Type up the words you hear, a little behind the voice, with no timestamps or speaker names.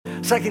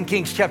2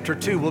 Kings chapter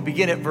 2, we'll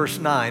begin at verse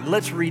 9.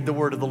 Let's read the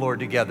word of the Lord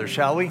together,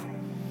 shall we?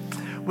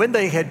 When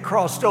they had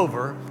crossed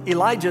over,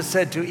 Elijah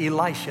said to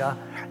Elisha,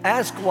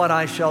 "Ask what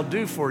I shall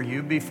do for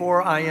you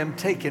before I am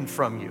taken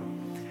from you."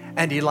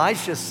 And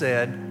Elisha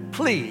said,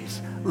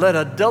 "Please, let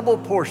a double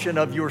portion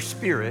of your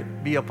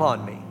spirit be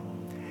upon me."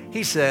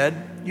 He said,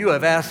 "You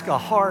have asked a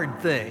hard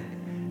thing.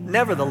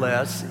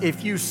 Nevertheless,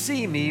 if you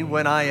see me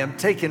when I am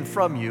taken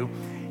from you,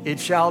 it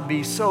shall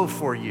be so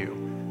for you.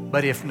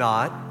 But if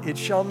not, it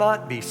shall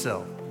not be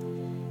so."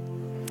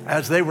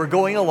 As they were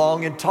going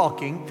along and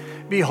talking,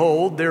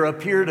 behold, there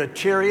appeared a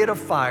chariot of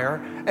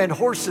fire and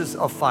horses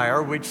of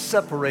fire, which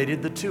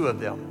separated the two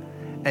of them.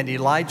 And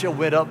Elijah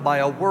went up by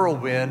a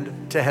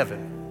whirlwind to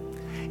heaven.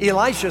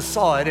 Elisha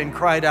saw it and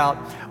cried out,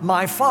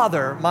 my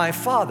father,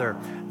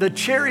 the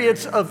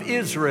chariots of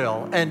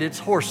Israel and its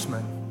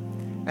horsemen."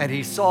 And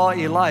he saw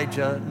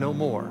Elijah no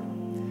more.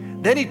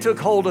 Then he took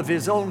hold of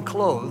his own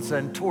clothes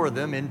and tore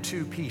them in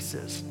two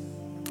pieces.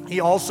 He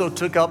also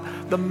took up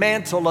the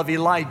mantle of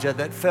Elijah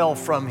that fell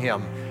from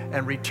him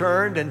and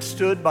returned and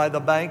stood by the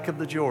bank of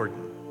the Jordan.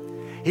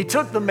 He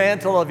took the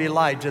mantle of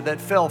Elijah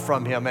that fell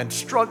from him and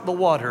struck the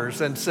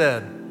waters and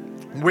said,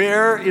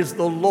 "Where is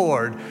the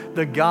Lord,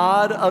 the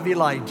God of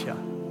Elijah?"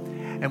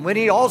 And when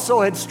he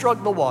also had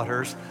struck the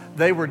waters,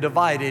 they were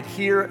divided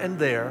here and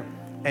there,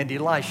 and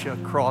Elisha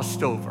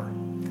crossed over.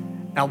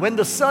 Now when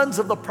the sons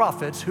of the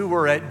prophets who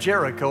were at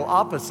Jericho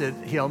opposite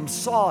him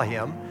saw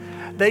him,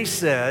 they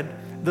said,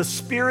 "The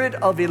spirit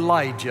of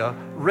Elijah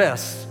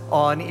rests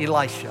on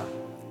Elisha."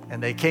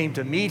 And they came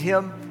to meet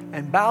him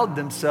and bowed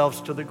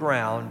themselves to the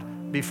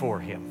ground before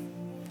him.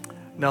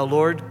 Now,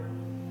 Lord,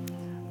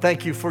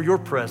 thank you for your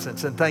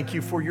presence and thank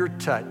you for your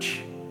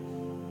touch.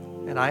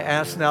 And I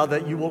ask now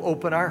that you will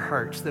open our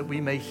hearts that we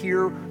may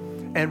hear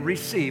and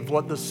receive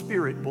what the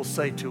Spirit will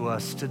say to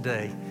us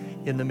today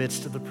in the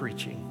midst of the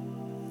preaching.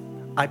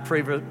 I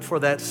pray for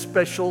that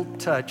special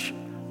touch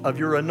of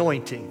your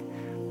anointing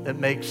that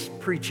makes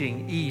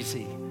preaching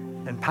easy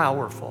and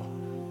powerful.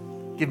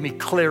 Give me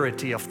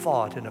clarity of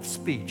thought and of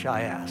speech,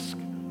 I ask.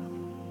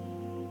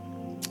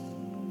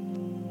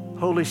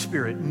 Holy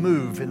Spirit,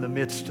 move in the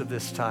midst of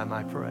this time,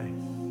 I pray.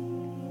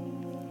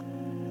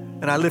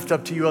 And I lift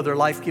up to you other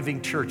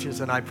life-giving churches,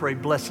 and I pray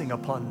blessing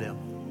upon them.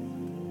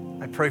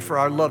 I pray for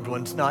our loved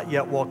ones not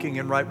yet walking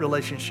in right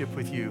relationship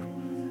with you,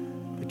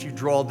 that you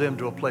draw them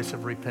to a place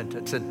of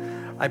repentance. And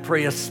I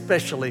pray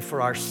especially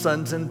for our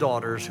sons and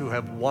daughters who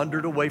have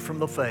wandered away from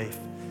the faith.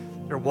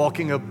 They're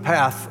walking a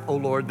path, oh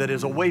Lord, that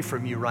is away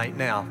from you right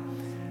now.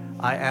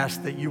 I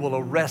ask that you will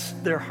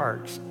arrest their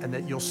hearts and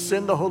that you'll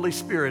send the Holy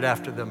Spirit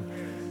after them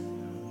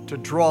to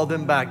draw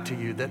them back to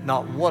you, that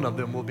not one of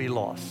them will be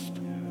lost.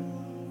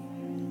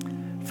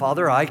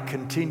 Father, I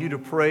continue to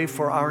pray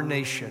for our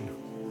nation.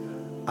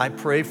 I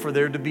pray for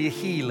there to be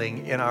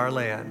healing in our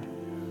land.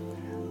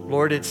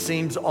 Lord, it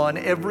seems on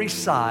every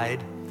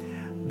side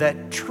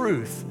that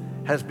truth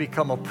has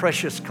become a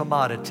precious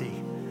commodity.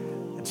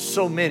 And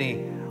so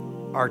many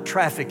are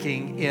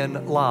trafficking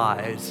in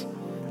lies.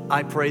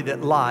 I pray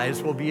that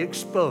lies will be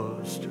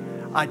exposed.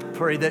 I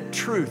pray that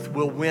truth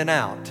will win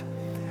out.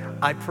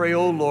 I pray,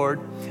 oh Lord,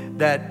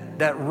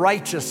 that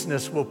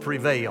righteousness will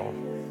prevail.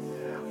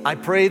 I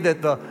pray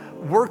that the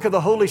work of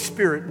the Holy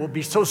Spirit will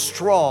be so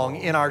strong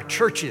in our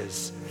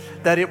churches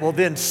that it will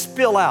then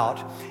spill out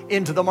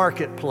into the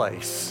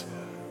marketplace,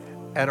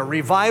 and a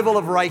revival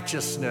of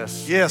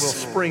righteousness will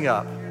spring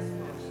up.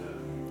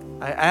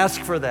 I ask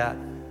for that.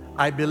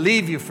 I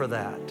believe you for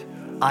that.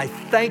 I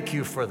thank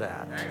you for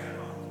that.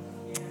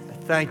 I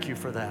thank you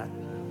for that.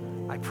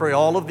 I pray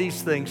all of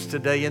these things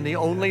today in the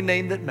only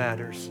name that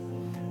matters,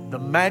 the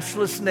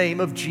matchless name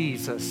of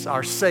Jesus,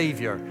 our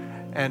Savior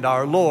and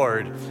our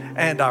Lord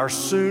and our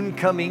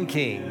soon-coming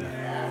King.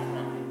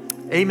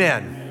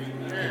 Amen.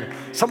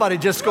 Somebody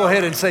just go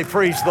ahead and say,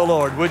 praise the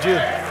Lord, would you?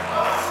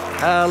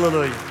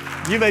 Hallelujah.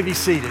 You may be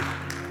seated.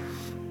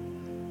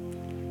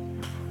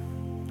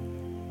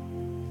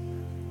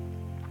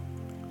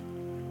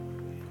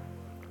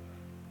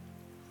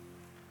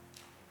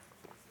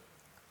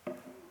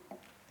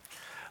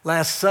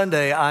 Last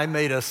Sunday, I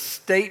made a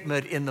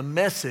statement in the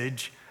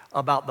message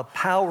about the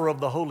power of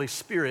the Holy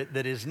Spirit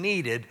that is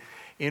needed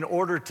in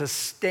order to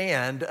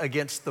stand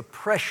against the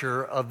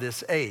pressure of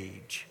this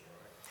age.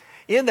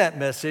 In that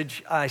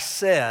message, I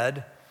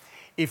said,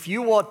 if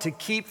you want to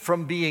keep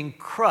from being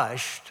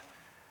crushed,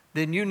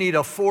 then you need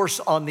a force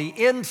on the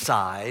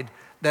inside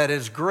that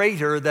is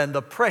greater than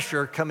the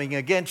pressure coming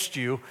against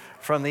you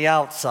from the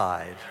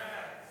outside.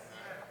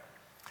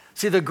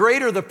 See, the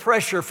greater the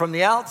pressure from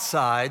the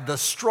outside, the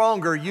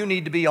stronger you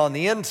need to be on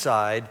the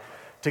inside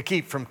to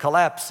keep from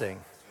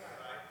collapsing.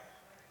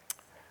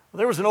 Well,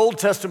 there was an Old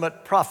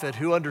Testament prophet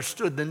who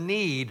understood the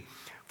need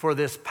for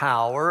this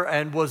power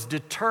and was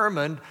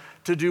determined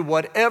to do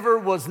whatever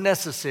was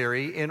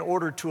necessary in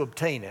order to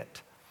obtain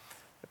it.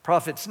 The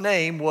prophet's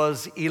name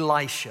was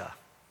Elisha.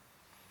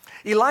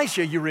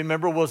 Elisha, you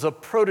remember, was a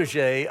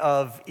protege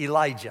of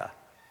Elijah.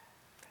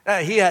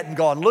 He hadn't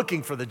gone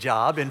looking for the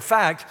job. In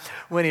fact,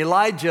 when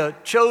Elijah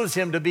chose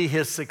him to be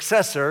his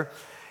successor,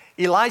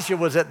 Elisha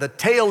was at the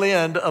tail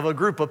end of a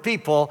group of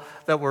people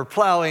that were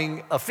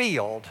plowing a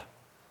field.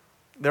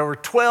 There were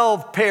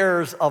 12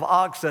 pairs of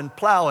oxen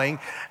plowing,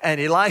 and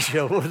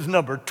Elisha was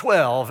number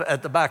 12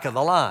 at the back of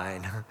the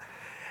line.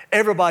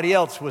 Everybody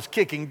else was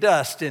kicking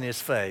dust in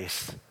his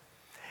face.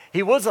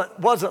 He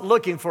wasn't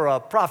looking for a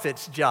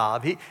prophet's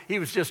job. He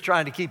was just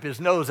trying to keep his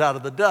nose out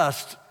of the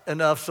dust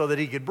enough so that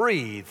he could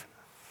breathe.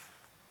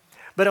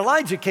 But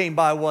Elijah came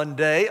by one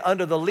day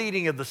under the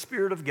leading of the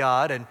Spirit of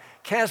God and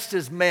cast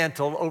his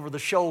mantle over the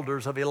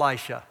shoulders of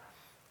Elisha.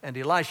 And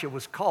Elisha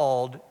was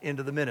called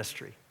into the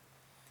ministry.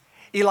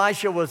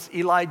 Elisha was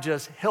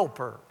Elijah's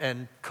helper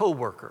and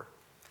co-worker.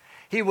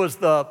 He was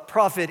the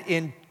prophet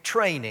in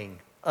training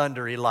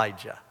under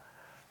Elijah.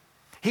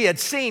 He had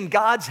seen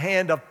God's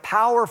hand of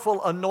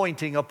powerful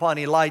anointing upon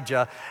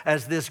Elijah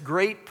as this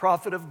great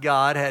prophet of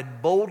God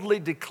had boldly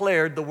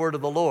declared the word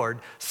of the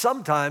Lord,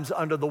 sometimes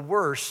under the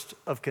worst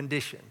of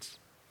conditions.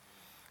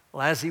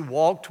 Well, as he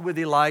walked with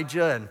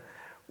Elijah and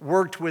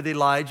worked with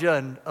Elijah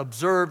and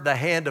observed the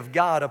hand of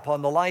God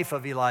upon the life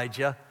of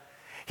Elijah,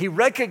 he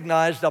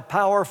recognized a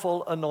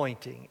powerful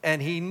anointing,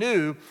 and he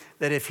knew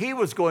that if he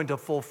was going to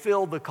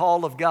fulfill the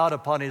call of God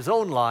upon his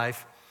own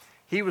life,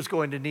 he was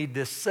going to need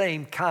this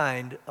same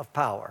kind of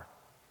power.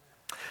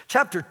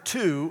 Chapter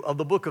 2 of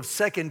the book of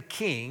 2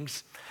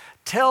 Kings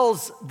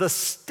tells the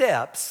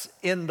steps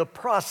in the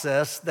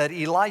process that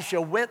Elisha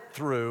went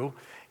through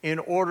in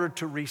order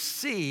to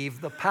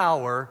receive the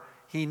power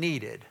he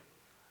needed.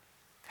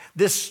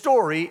 This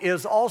story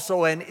is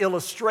also an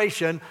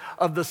illustration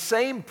of the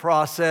same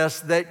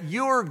process that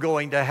you're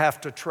going to have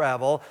to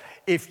travel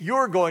if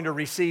you're going to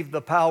receive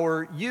the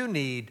power you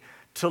need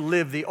to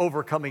live the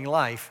overcoming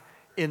life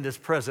in this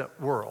present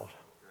world.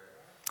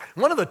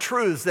 One of the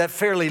truths that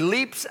fairly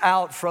leaps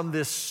out from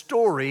this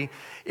story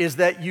is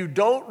that you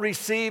don't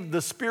receive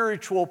the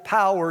spiritual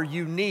power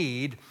you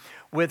need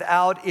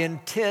without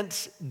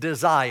intense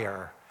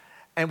desire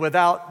and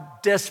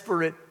without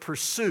desperate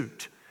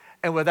pursuit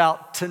and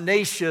without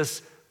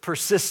tenacious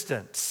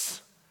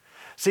persistence.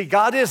 See,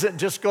 God isn't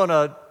just going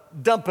to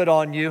dump it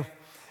on you.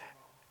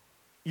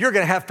 You're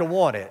going to have to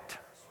want it.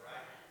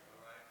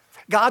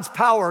 God's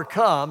power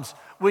comes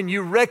when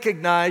you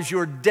recognize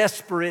your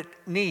desperate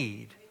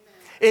need.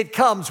 It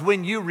comes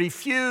when you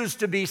refuse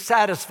to be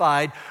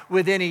satisfied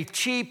with any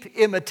cheap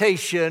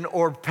imitation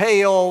or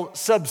pale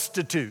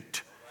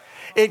substitute.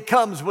 It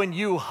comes when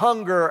you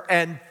hunger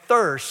and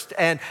thirst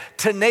and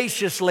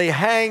tenaciously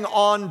hang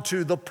on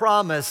to the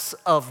promise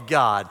of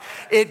God.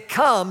 It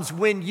comes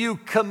when you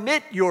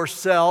commit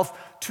yourself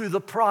to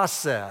the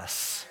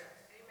process.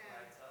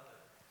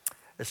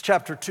 As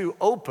chapter 2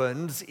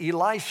 opens,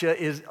 Elijah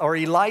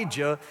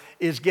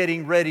is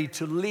getting ready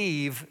to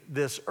leave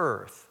this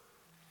earth.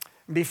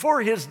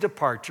 Before his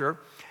departure,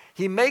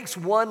 he makes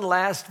one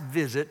last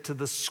visit to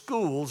the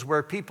schools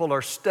where people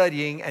are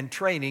studying and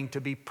training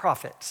to be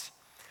prophets.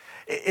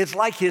 It's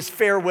like his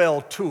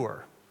farewell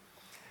tour.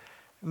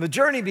 The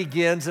journey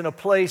begins in a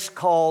place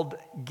called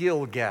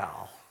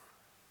Gilgal.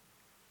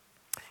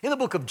 In the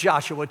book of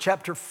Joshua,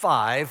 chapter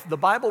 5, the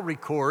Bible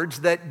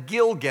records that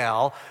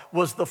Gilgal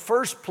was the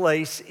first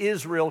place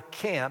Israel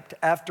camped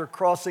after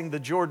crossing the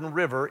Jordan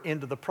River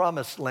into the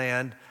promised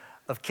land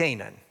of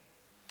Canaan.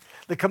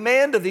 The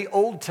command of the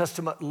Old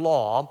Testament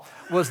law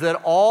was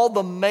that all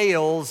the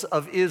males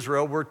of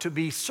Israel were to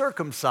be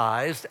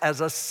circumcised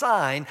as a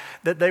sign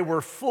that they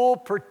were full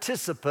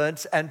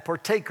participants and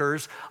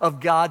partakers of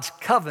God's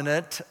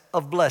covenant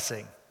of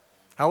blessing.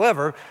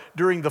 However,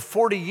 during the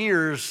 40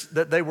 years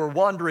that they were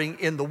wandering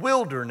in the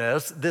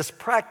wilderness, this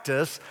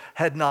practice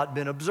had not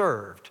been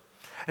observed.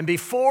 And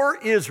before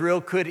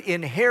Israel could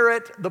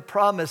inherit the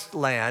promised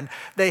land,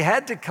 they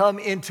had to come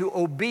into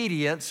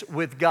obedience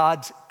with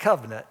God's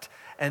covenant.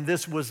 And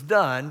this was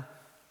done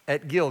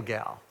at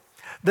Gilgal.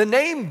 The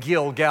name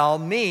Gilgal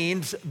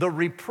means the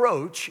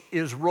reproach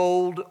is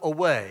rolled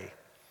away.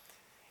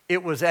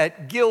 It was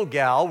at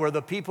Gilgal where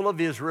the people of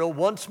Israel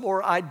once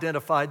more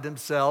identified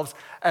themselves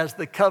as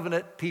the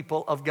covenant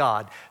people of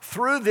God.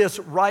 Through this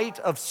rite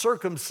of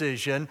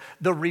circumcision,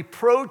 the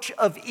reproach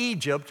of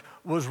Egypt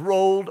was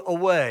rolled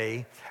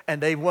away,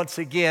 and they once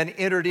again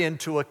entered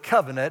into a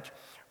covenant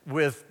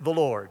with the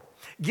Lord.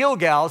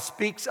 Gilgal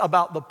speaks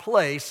about the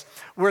place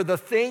where the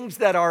things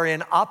that are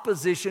in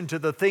opposition to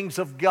the things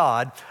of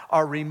God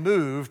are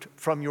removed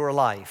from your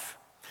life.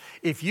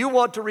 If you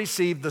want to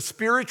receive the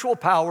spiritual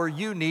power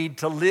you need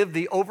to live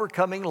the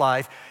overcoming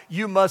life,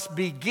 you must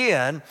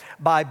begin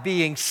by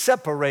being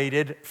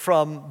separated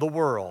from the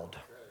world.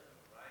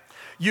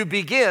 You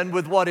begin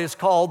with what is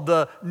called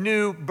the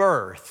new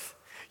birth.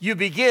 You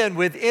begin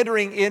with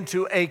entering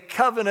into a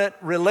covenant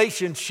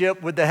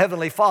relationship with the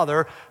Heavenly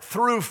Father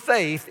through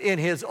faith in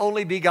His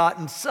only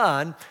begotten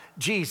Son,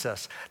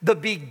 Jesus. The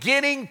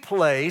beginning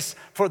place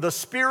for the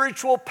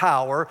spiritual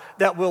power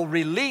that will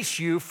release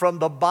you from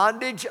the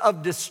bondage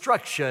of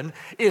destruction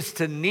is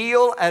to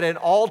kneel at an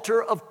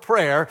altar of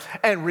prayer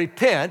and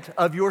repent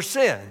of your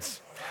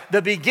sins.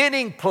 The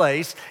beginning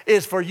place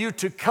is for you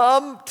to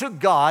come to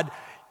God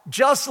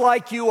just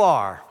like you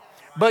are,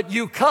 but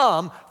you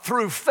come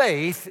through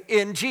faith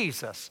in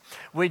Jesus.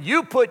 When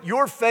you put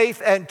your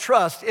faith and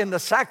trust in the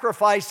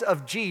sacrifice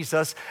of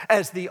Jesus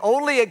as the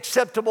only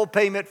acceptable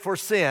payment for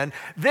sin,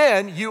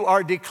 then you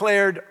are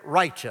declared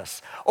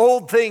righteous.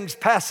 Old things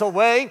pass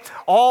away,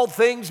 all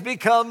things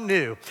become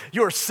new.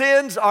 Your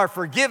sins are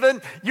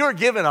forgiven, you're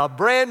given a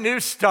brand new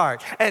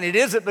start. And it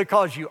isn't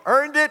because you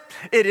earned it,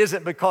 it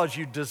isn't because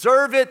you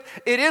deserve it,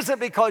 it isn't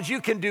because you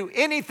can do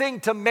anything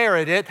to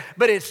merit it,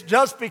 but it's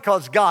just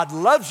because God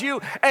loves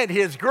you and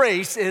His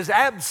grace is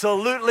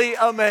absolutely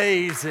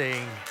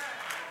amazing.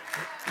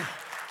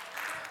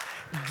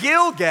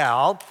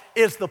 Gilgal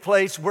is the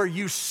place where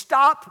you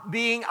stop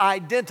being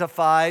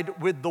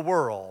identified with the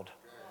world.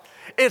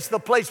 It's the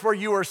place where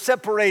you are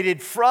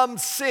separated from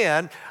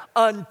sin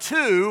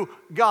unto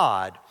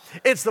God.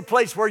 It's the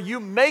place where you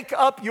make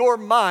up your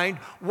mind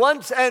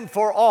once and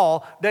for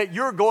all that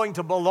you're going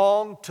to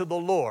belong to the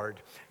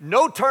Lord.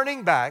 No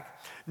turning back.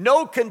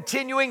 No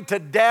continuing to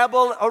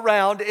dabble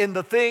around in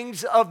the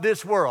things of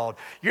this world.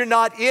 You're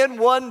not in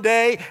one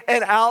day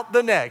and out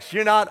the next.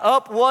 You're not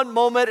up one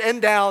moment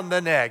and down the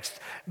next.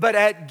 But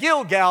at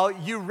Gilgal,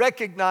 you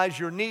recognize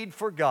your need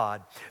for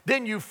God.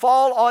 Then you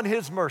fall on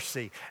His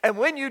mercy. And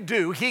when you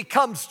do, He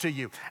comes to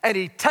you and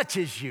He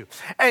touches you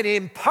and He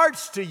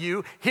imparts to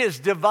you His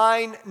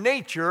divine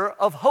nature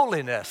of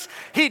holiness.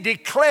 He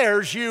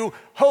declares you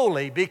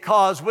holy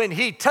because when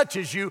He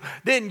touches you,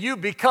 then you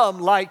become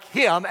like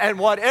Him, and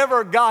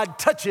whatever God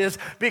touches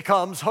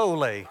becomes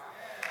holy.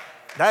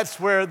 That's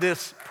where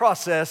this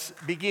process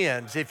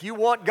begins. If you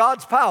want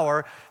God's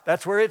power,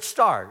 that's where it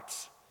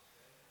starts.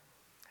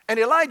 And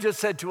Elijah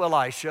said to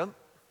Elisha,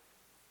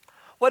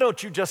 why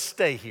don't you just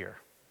stay here?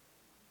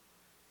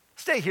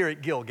 Stay here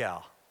at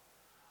Gilgal.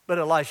 But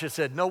Elisha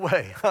said, no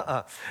way,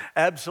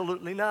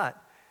 absolutely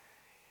not.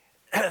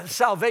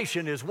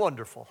 Salvation is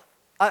wonderful.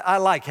 I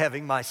like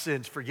having my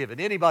sins forgiven.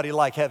 Anybody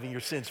like having your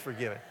sins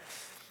forgiven?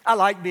 I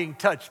like being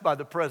touched by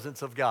the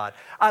presence of God.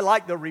 I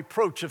like the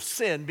reproach of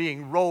sin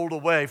being rolled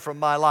away from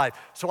my life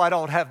so I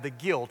don't have the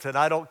guilt and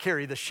I don't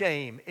carry the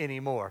shame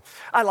anymore.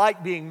 I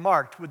like being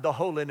marked with the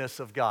holiness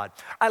of God.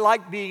 I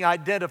like being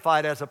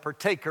identified as a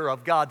partaker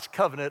of God's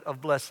covenant of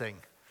blessing.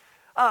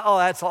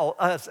 That's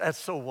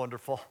so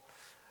wonderful.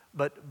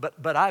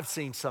 But I've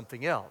seen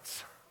something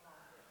else.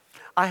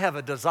 I have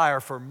a desire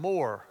for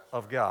more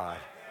of God.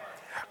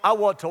 I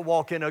want to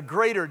walk in a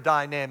greater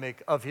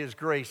dynamic of His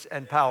grace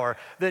and power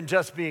than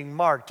just being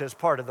marked as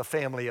part of the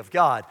family of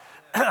God.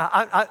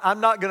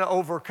 I'm not going to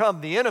overcome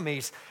the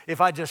enemies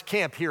if I just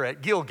camp here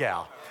at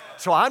Gilgal.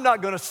 So I'm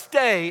not going to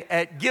stay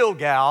at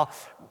Gilgal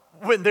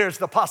when there's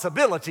the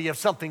possibility of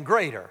something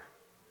greater.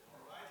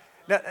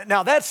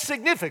 Now that's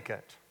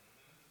significant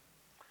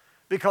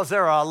because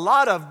there are a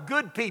lot of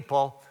good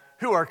people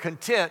who are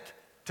content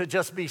to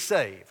just be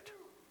saved.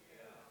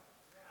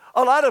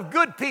 A lot of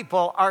good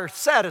people are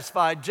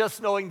satisfied just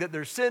knowing that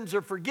their sins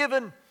are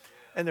forgiven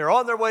and they're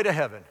on their way to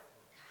heaven.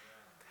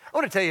 I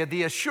want to tell you,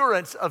 the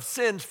assurance of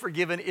sins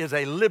forgiven is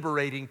a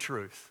liberating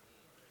truth.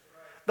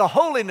 The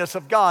holiness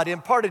of God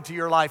imparted to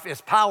your life is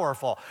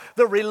powerful.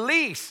 The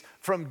release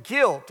from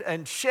guilt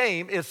and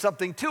shame is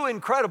something too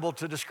incredible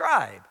to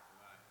describe.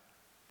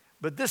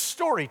 But this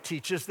story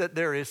teaches that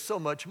there is so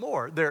much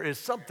more. There is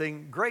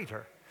something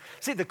greater.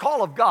 See, the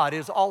call of God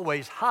is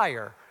always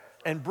higher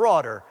and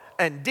broader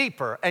and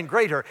deeper and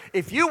greater.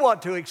 If you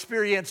want to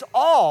experience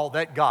all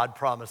that God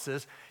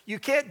promises, you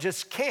can't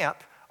just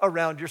camp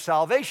around your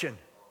salvation.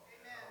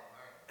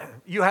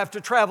 You have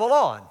to travel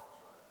on.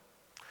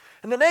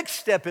 And the next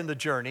step in the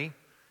journey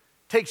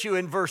takes you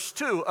in verse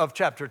 2 of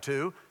chapter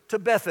 2 to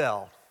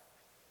Bethel.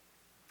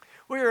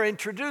 We are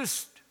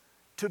introduced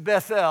to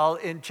Bethel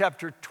in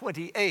chapter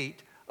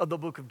 28 of the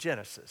book of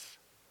Genesis.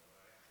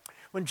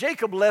 When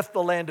Jacob left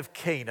the land of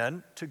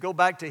Canaan to go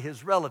back to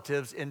his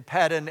relatives in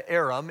Paddan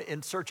Aram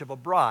in search of a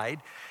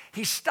bride,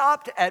 he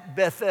stopped at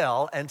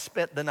Bethel and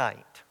spent the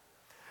night.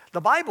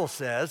 The Bible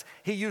says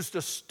he used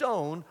a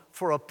stone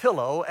for a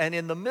pillow, and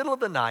in the middle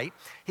of the night,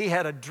 he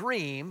had a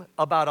dream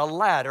about a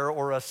ladder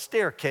or a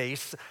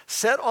staircase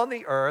set on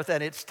the earth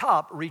and its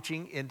top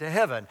reaching into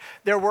heaven.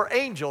 There were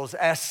angels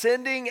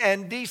ascending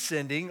and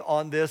descending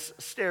on this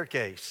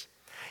staircase.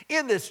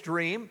 In this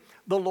dream,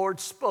 the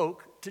Lord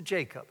spoke to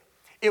Jacob.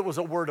 It was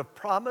a word of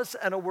promise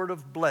and a word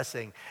of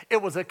blessing.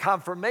 It was a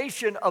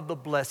confirmation of the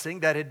blessing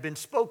that had been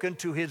spoken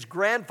to his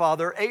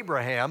grandfather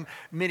Abraham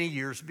many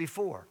years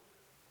before.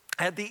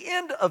 At the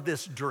end of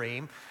this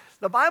dream,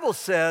 the Bible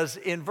says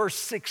in verse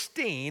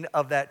 16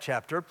 of that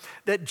chapter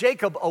that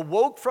Jacob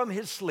awoke from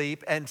his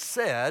sleep and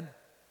said,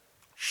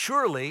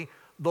 "Surely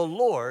the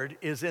Lord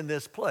is in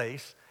this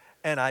place,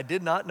 and I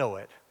did not know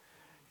it."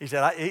 He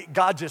said,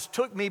 God just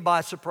took me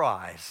by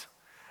surprise.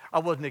 I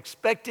wasn't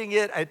expecting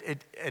it,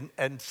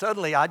 and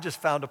suddenly I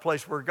just found a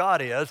place where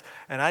God is,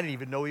 and I didn't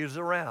even know He was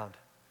around.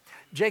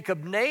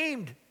 Jacob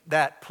named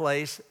that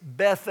place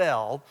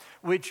Bethel,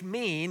 which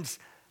means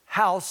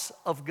house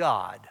of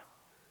God.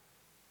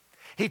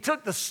 He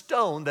took the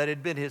stone that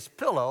had been his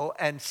pillow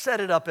and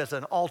set it up as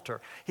an altar.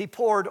 He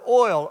poured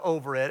oil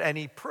over it, and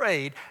he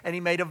prayed, and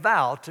he made a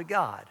vow to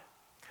God.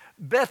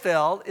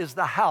 Bethel is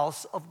the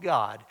house of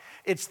God.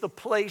 It's the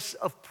place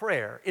of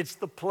prayer. It's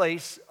the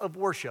place of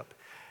worship.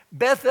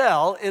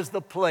 Bethel is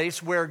the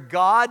place where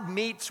God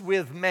meets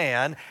with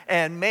man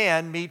and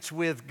man meets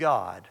with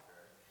God.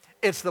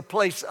 It's the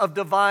place of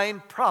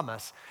divine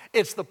promise.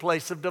 It's the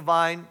place of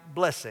divine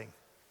blessing.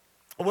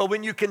 Well,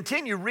 when you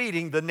continue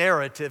reading the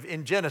narrative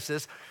in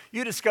Genesis,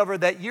 you discover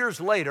that years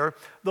later,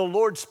 the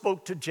Lord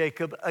spoke to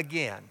Jacob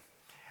again.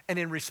 And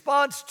in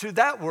response to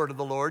that word of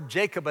the Lord,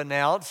 Jacob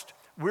announced,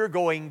 we're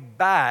going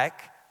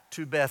back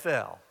to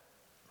Bethel.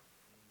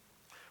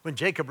 When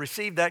Jacob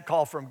received that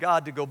call from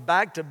God to go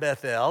back to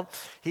Bethel,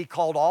 he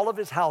called all of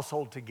his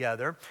household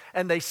together,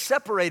 and they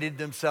separated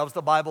themselves,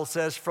 the Bible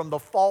says, from the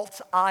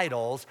false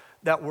idols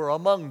that were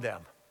among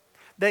them.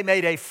 They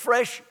made a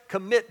fresh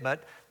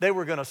commitment. They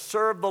were going to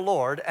serve the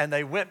Lord, and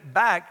they went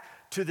back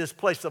to this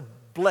place of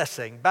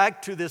blessing,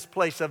 back to this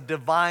place of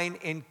divine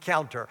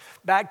encounter,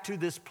 back to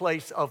this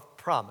place of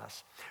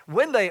promise.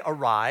 When they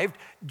arrived,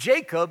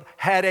 Jacob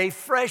had a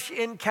fresh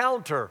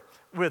encounter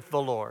with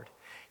the Lord.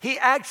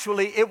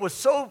 It was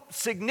so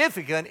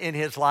significant in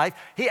his life,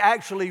 he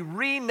actually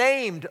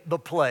renamed the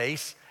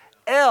place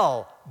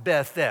El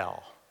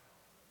Bethel.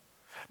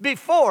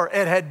 Before,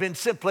 it had been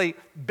simply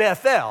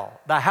Bethel,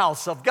 the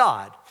house of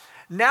God.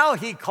 Now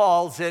he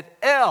calls it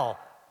El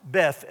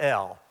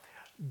Bethel,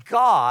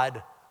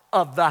 God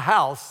of the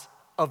house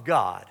of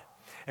God.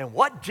 And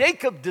what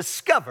Jacob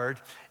discovered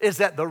is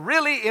that the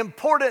really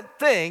important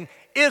thing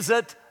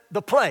isn't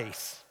the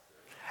place.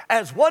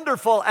 As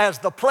wonderful as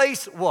the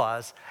place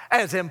was,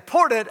 as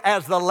important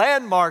as the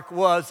landmark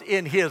was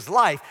in his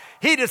life,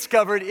 he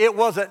discovered it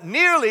wasn't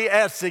nearly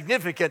as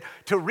significant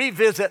to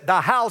revisit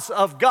the house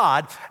of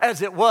God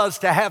as it was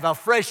to have a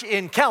fresh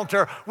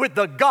encounter with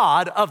the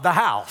God of the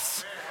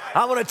house.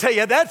 I want to tell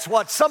you, that's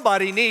what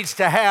somebody needs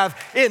to have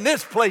in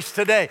this place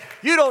today.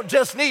 You don't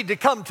just need to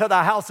come to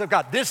the house of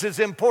God. This is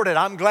important.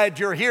 I'm glad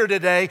you're here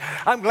today.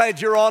 I'm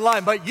glad you're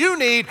online. But you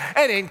need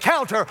an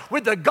encounter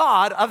with the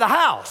God of the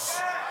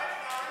house.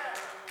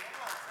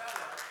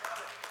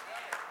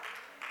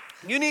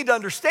 You need to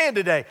understand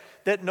today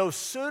that no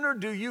sooner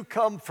do you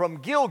come from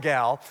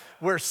Gilgal,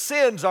 where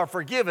sins are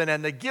forgiven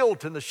and the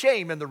guilt and the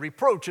shame and the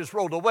reproach is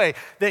rolled away,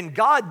 then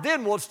God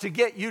then wants to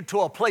get you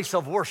to a place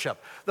of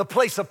worship, the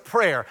place of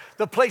prayer,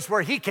 the place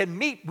where He can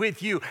meet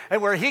with you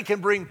and where He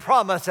can bring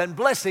promise and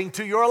blessing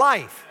to your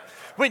life.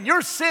 When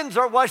your sins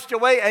are washed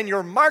away and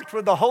you're marked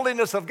with the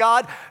holiness of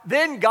God,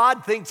 then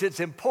God thinks it's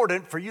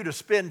important for you to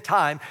spend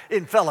time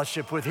in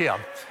fellowship with Him.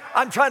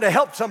 I'm trying to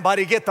help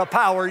somebody get the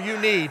power you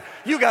need.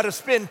 You got to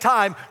spend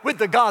time with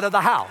the God of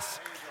the house.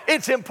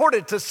 It's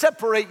important to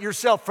separate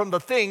yourself from the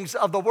things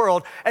of the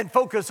world and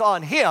focus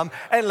on Him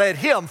and let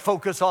Him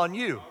focus on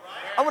you.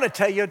 I want to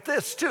tell you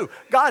this too.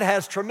 God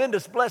has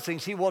tremendous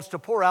blessings He wants to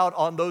pour out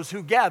on those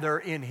who gather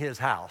in His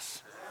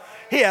house.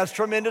 He has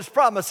tremendous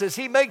promises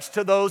He makes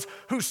to those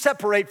who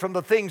separate from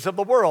the things of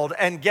the world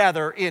and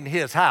gather in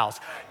His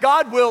house.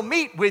 God will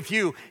meet with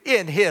you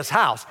in His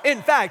house.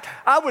 In fact,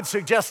 I would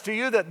suggest to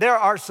you that there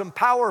are some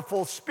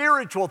powerful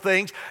spiritual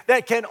things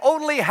that can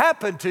only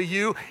happen to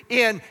you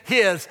in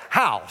His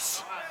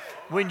house.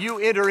 When you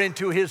enter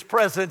into His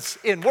presence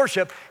in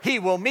worship, He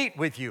will meet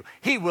with you.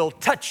 He will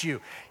touch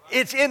you.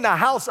 It's in the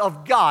house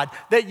of God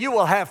that you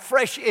will have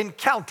fresh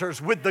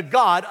encounters with the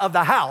God of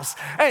the house,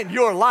 and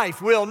your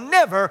life will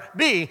never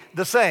be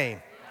the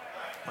same.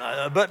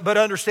 But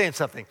understand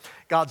something.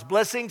 God's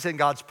blessings and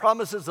God's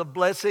promises of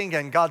blessing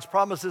and God's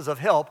promises of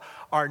help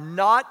are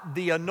not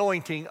the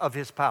anointing of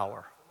His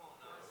power.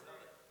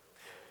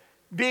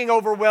 Being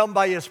overwhelmed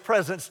by His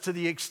presence to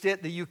the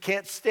extent that you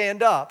can't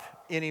stand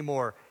up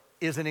anymore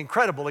is an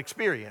incredible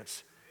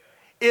experience.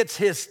 It's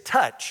His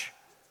touch.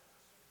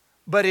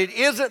 But it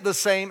isn't the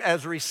same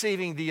as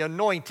receiving the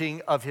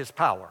anointing of His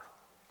power.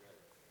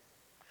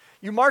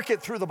 You mark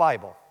it through the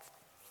Bible.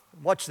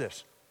 Watch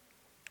this.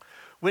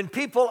 When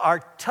people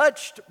are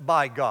touched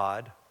by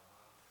God,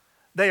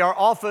 they are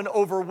often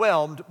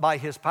overwhelmed by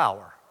His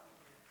power.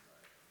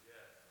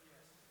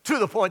 To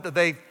the point that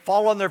they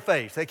fall on their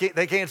face. They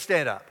can't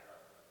stand up.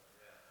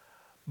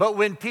 But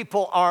when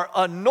people are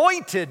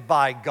anointed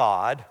by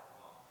God,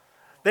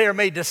 they are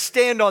made to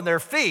stand on their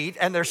feet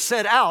and they're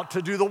sent out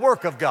to do the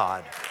work of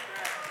God.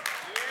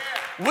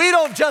 We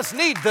don't just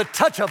need the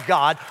touch of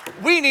God,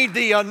 we need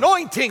the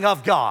anointing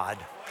of God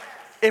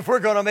if we're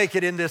going to make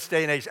it in this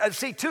day and age.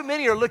 See, too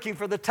many are looking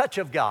for the touch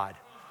of God.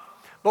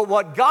 But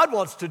what God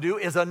wants to do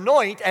is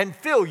anoint and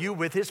fill you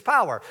with His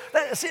power.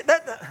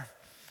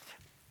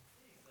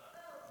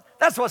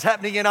 That's what's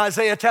happening in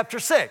Isaiah chapter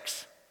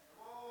 6.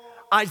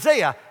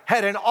 Isaiah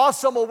had an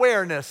awesome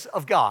awareness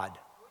of God.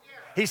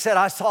 He said,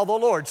 I saw the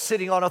Lord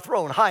sitting on a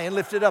throne, high and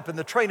lifted up, and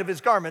the train of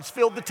His garments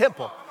filled the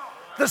temple.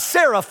 The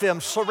seraphim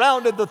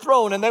surrounded the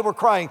throne and they were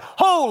crying,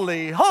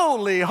 holy,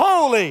 holy,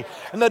 holy.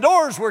 And the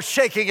doors were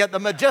shaking at the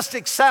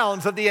majestic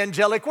sounds of the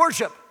angelic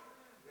worship.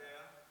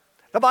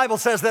 The Bible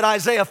says that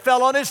Isaiah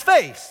fell on his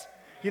face.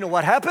 You know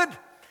what happened?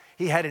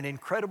 He had an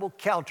incredible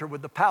encounter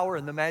with the power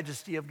and the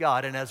majesty of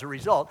God, and as a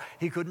result,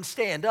 he couldn't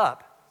stand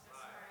up.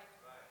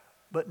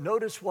 But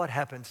notice what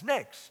happens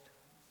next.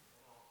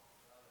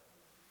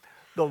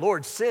 the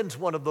Lord sends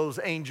one of those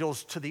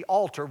angels to the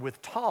altar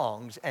with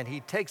tongs, and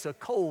he takes a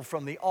coal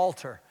from the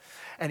altar,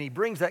 and he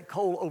brings that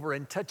coal over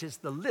and touches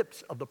the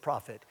lips of the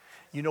prophet.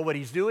 You know what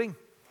he's doing?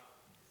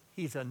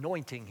 He's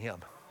anointing him.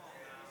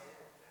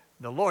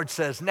 The Lord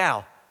says,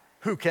 now,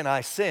 who can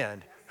I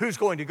send? Who's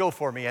going to go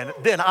for me? And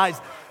then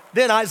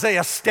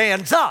Isaiah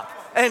stands up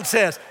and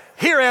says,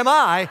 here am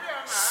I,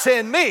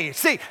 send me.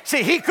 See,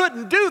 he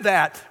couldn't do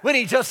that when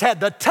he just had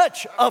the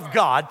touch of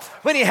God,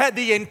 when he had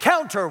the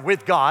encounter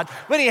with God,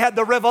 when he had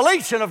the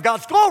revelation of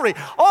God's glory.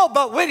 Oh,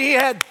 but when he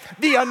had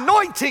the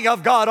anointing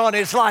of God on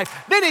his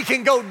life, then he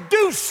can go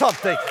do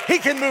something. He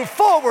can move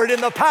forward in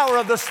the power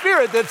of the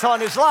Spirit that's on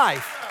his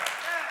life.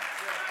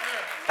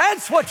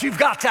 That's what you've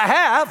got to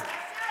have.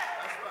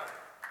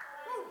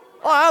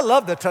 Oh, I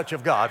love the touch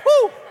of God.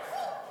 Woo!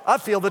 I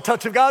feel the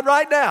touch of God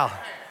right now.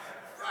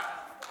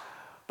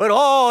 But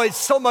oh, it's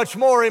so much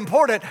more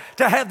important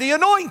to have the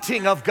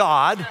anointing of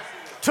God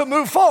to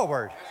move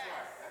forward.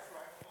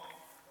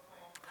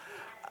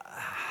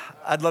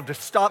 I'd love to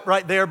stop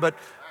right there, but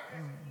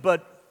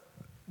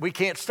we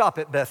can't stop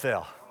at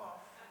Bethel.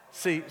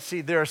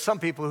 See, there are some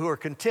people who are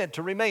content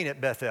to remain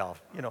at Bethel.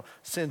 You know,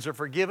 sins are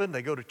forgiven,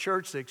 they go to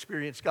church, they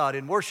experience God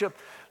in worship,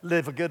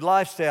 live a good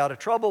life, stay out of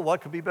trouble.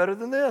 What could be better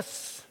than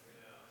this?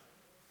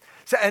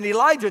 So, and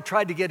Elijah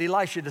tried to get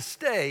Elisha to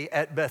stay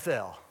at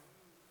Bethel.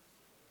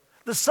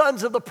 The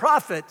sons of the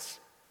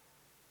prophets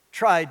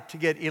tried to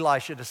get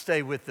Elisha to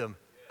stay with them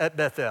at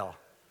Bethel.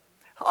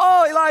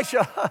 Oh,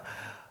 Elisha,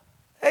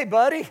 hey,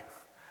 buddy,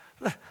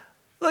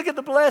 look at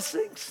the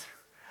blessings.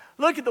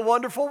 Look at the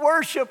wonderful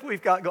worship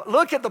we've got going.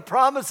 Look at the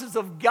promises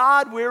of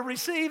God we're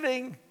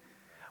receiving.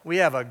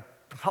 We've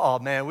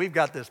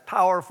got this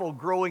powerful,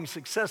 growing,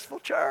 successful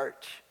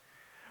church.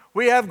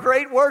 We have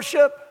great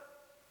worship.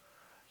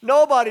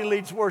 Nobody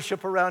leads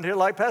worship around here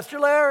like Pastor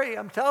Larry.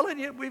 I'm telling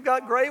you, we've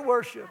got great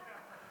worship.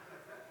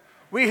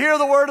 We hear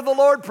the word of the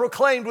Lord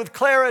proclaimed with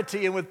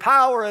clarity and with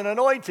power and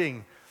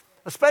anointing,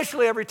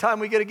 especially every time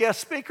we get a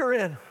guest speaker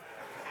in.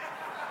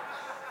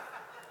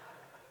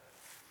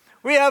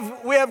 We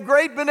have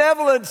great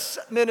benevolence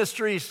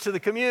ministries to the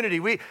community.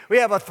 We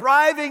have a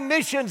thriving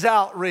missions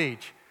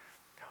outreach.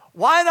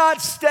 Why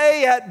not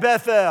stay at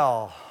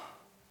Bethel?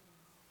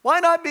 Why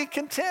not be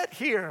content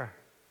here?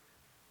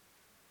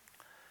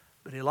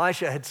 But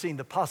Elisha had seen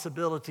the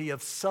possibility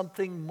of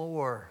something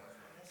more,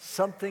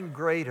 something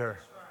greater.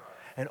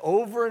 And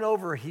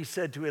over he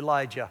said to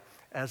Elijah,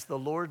 as the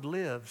Lord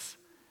lives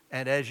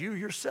and as you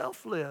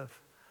yourself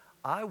live,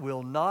 I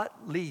will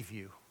not leave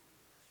you.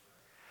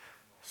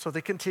 So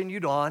they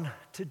continued on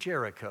to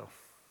Jericho.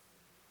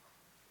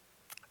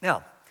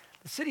 Now,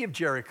 the city of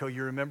Jericho,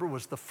 you remember,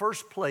 was the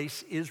first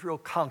place Israel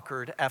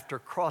conquered after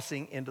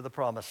crossing into the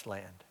promised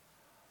land.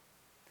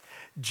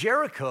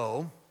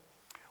 Jericho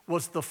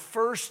was the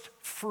first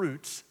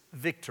fruits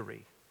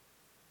victory.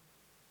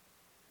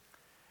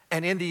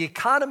 And in the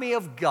economy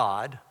of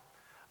God,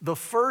 the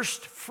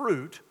first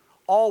fruit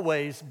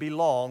always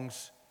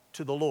belongs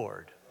to the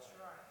Lord.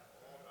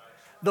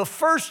 The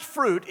first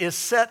fruit is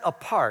set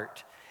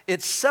apart.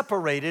 It's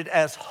separated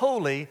as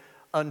holy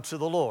unto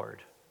the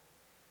Lord.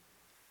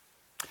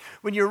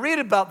 When you read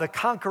about the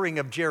conquering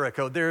of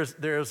Jericho,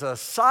 there's a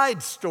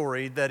side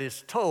story that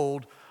is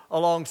told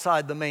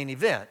alongside the main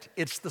event.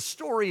 It's the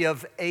story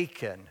of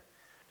Achan.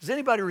 Does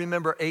anybody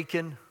remember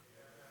Achan?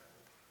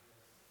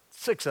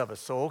 6 of us,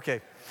 so okay.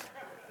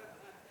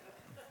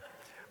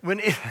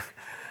 When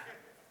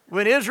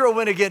Israel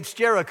went against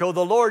Jericho,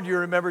 the Lord, you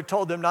remember,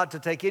 told them not to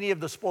take any of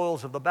the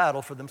spoils of the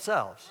battle for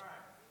themselves.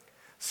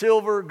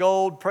 Silver,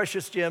 gold,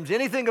 precious gems,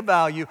 anything of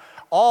value,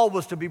 all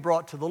was to be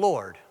brought to the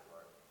Lord.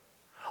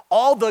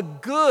 All the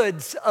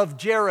goods of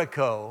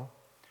Jericho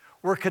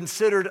were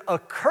considered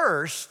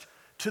accursed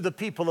to the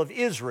people of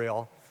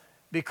Israel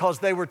because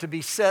they were to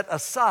be set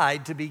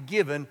aside to be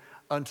given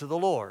unto the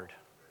Lord.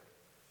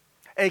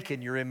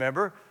 Achan, you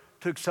remember,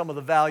 took some of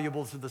the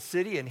valuables of the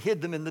city and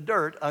hid them in the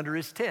dirt under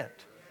his tent.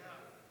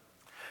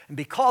 And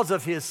because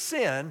of his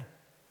sin,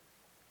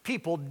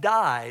 people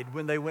died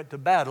when they went to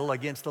battle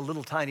against the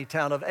little tiny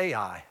town of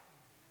Ai.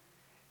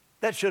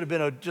 That should have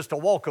been just a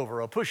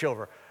walkover, a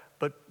pushover.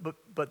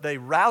 But they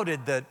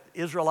routed the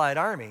Israelite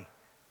army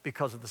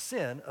because of the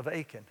sin of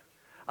Achan.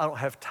 I don't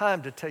have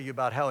time to tell you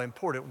about how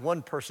important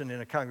one person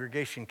in a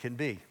congregation can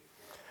be.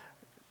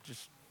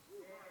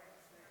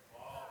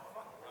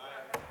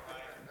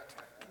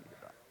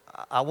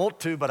 I want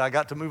to, but I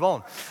got to move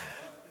on.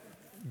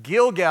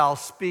 Gilgal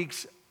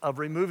speaks of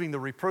removing the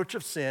reproach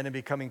of sin and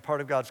becoming part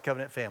of God's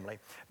covenant family.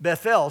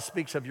 Bethel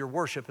speaks of your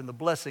worship and the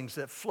blessings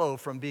that flow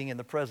from being in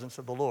the presence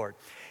of the Lord.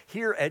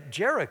 Here at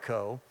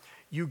Jericho,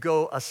 you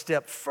go a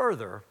step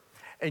further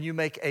and you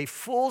make a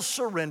full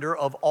surrender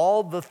of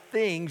all the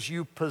things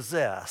you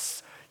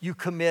possess. You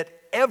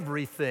commit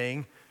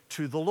everything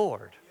to the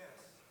Lord.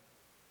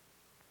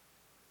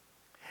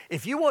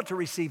 If you want to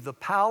receive the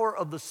power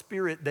of the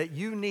Spirit that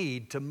you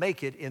need to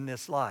make it in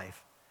this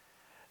life,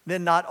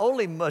 then not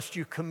only must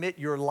you commit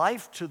your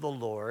life to the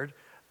Lord,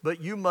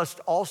 but you must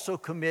also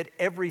commit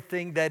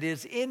everything that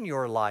is in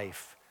your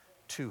life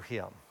to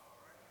Him.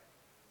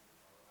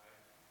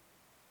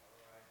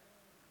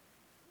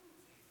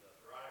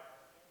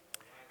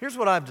 Here's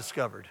what I've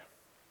discovered.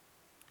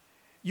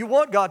 You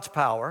want God's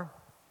power.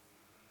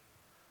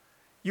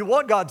 You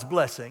want God's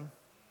blessing.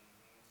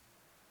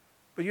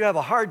 But you have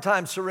a hard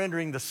time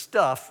surrendering the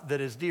stuff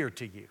that is dear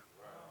to you.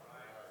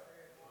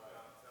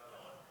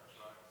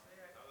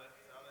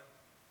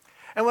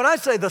 And when I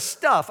say the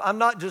stuff, I'm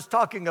not just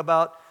talking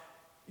about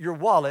your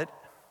wallet.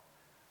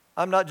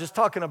 I'm not just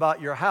talking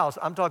about your house.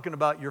 I'm talking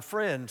about your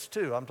friends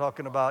too. I'm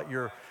talking about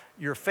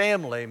your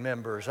family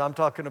members. I'm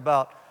talking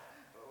about,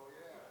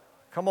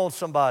 come on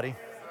somebody.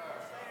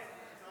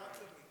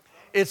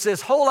 It's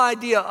this whole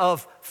idea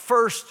of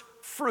first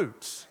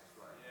fruits.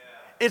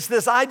 It's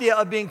this idea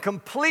of being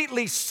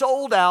completely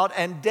sold out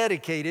and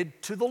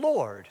dedicated to the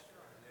Lord.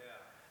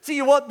 See,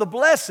 you want the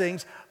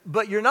blessings,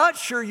 but you're not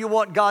sure you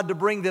want God to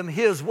bring them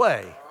His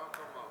way.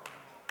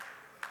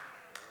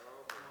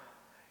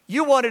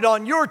 You want it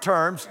on your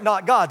terms,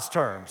 not God's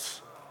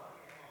terms.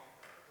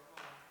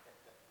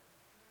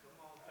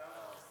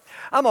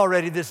 I'm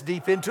already this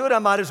deep into it, I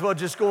might as well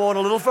just go on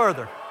a little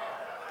further.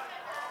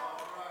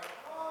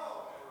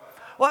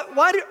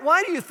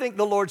 Why do you think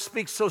the Lord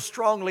speaks so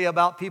strongly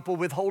about people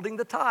withholding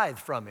the tithe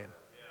from Him?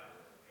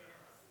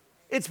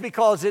 It's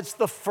because it's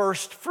the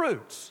first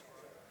fruits.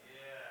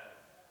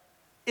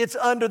 It's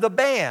under the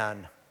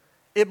ban.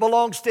 It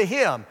belongs to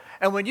Him.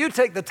 And when you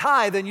take the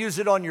tithe and use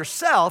it on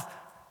yourself,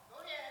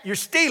 you're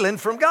stealing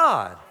from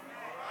God.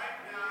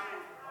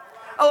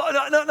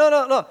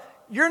 Oh, no.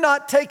 You're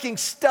not taking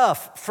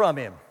stuff from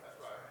Him.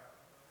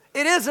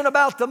 It isn't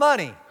about the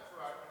money.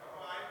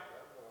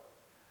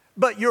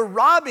 But you're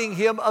robbing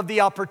Him of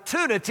the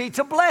opportunity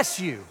to bless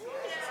you.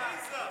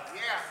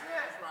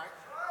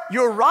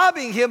 You're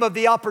robbing Him of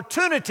the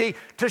opportunity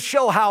to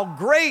show how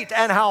great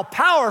and how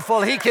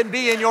powerful He can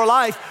be in your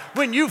life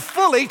when you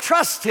fully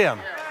trust Him.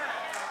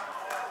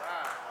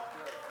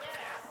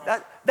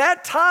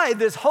 That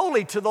tithe is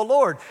holy to the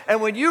Lord.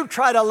 And when you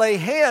try to lay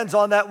hands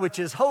on that which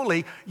is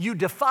holy, you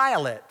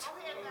defile it.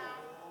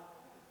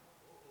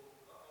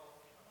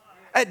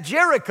 At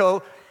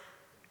Jericho,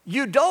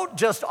 you don't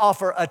just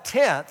offer a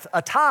tenth,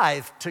 a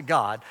tithe to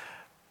God.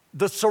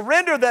 The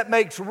surrender that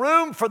makes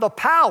room for the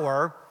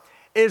power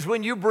is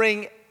when you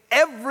bring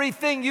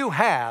everything you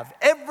have,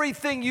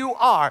 everything you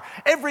are,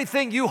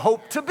 everything you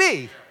hope to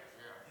be.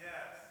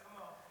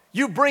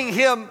 You bring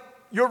Him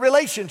your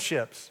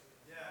relationships.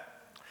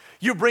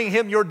 You bring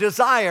Him your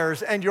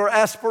desires and your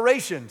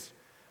aspirations.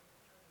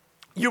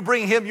 You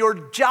bring Him your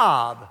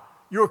job,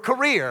 your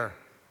career.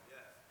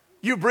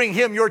 You bring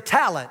Him your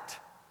talent.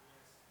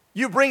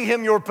 You bring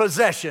Him your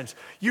possessions.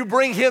 You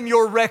bring Him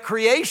your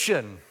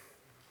recreation.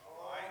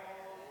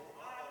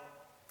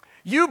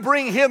 You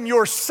bring Him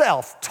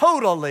yourself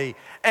totally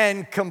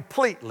and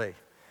completely.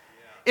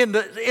 In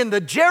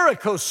the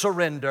Jericho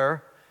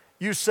surrender,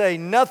 you say,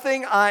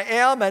 nothing I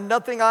am and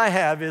nothing I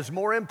have is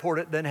more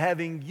important than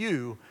having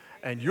you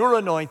and your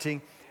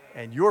anointing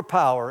and your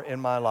power in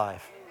my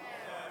life.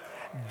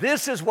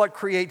 This is what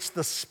creates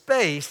the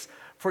space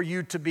for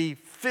you to be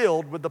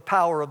filled with the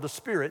power of the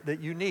Spirit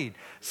that you need.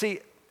 See,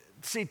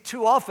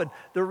 too often,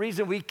 the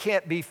reason we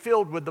can't be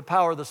filled with the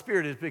power of the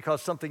Spirit is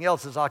because something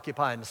else is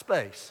occupying the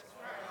space.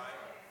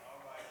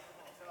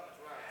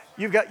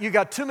 You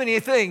got too many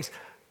things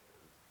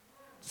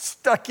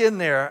stuck in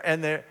there,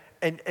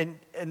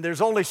 and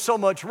there's only so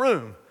much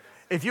room.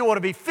 If you want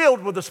to be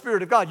filled with the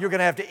Spirit of God, you're going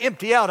to have to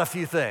empty out a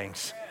few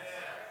things.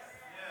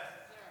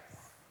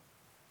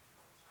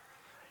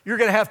 You're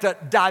going to have to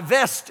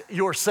divest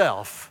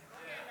yourself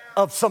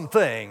of some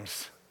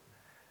things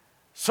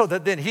so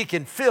that then He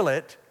can fill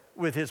it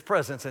with His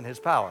presence and His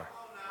power.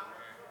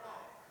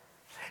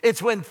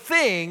 It's when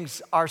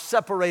things are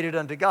separated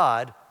unto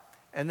God,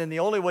 and then the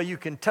only way you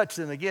can touch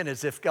them again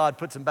is if God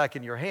puts them back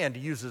in your hand to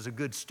use as a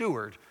good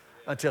steward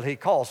until He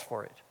calls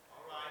for it.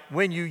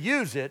 When you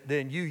use it,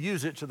 then you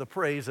use it to the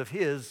praise of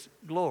His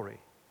glory.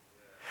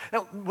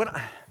 Now,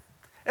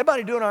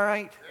 everybody doing all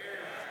right?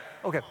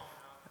 Okay.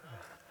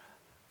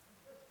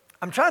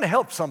 I'm trying to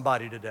help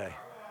somebody today.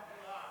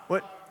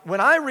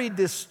 When I read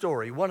this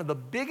story, one of the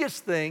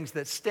biggest things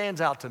that stands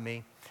out to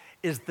me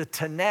is the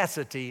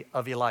tenacity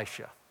of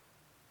Elisha.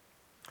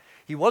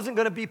 He wasn't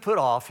going to be put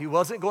off. He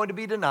wasn't going to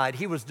be denied.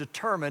 He was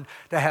determined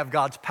to have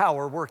God's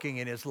power working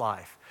in his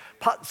life.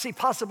 See,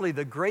 possibly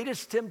the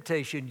greatest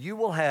temptation you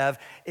will have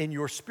in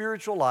your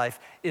spiritual life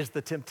is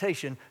the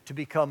temptation to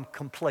become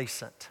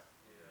complacent.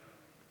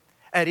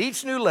 At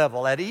each new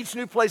level, at each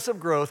new place of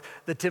growth,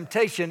 the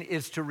temptation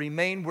is to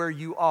remain where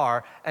you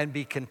are and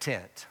be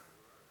content.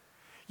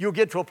 You'll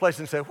get to a place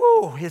and say,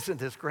 whoa, isn't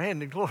this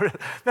grand and glorious?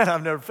 Man,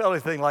 I've never felt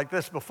anything like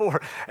this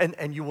before.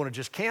 And you want to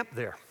just camp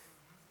there.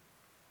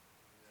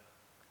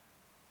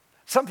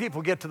 Some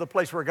people get to the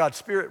place where God's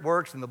Spirit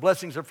works and the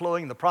blessings are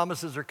flowing and the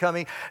promises are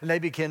coming, and they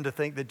begin to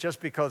think that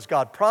just because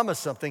God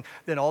promised something,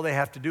 then all they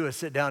have to do is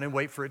sit down and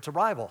wait for its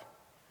arrival.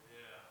 Yeah.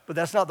 But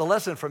that's not the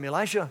lesson from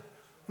Elisha.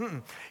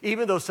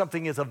 Even though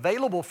something is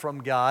available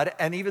from God,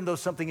 and even though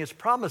something is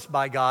promised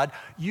by God,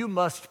 you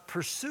must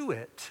pursue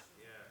it.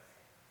 Yeah.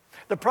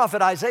 The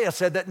prophet Isaiah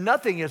said that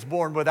nothing is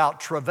born without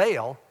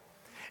travail.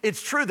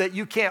 It's true that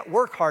you can't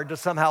work hard to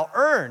somehow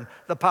earn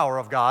the power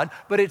of God,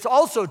 but it's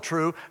also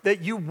true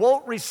that you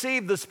won't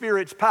receive the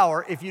Spirit's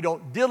power if you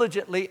don't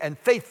diligently and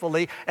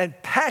faithfully and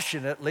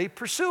passionately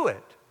pursue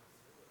it.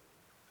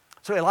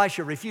 So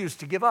Elisha refused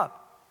to give up.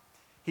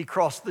 He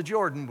crossed the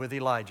Jordan with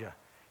Elijah.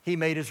 He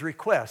made his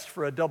request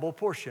for a double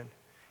portion.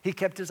 He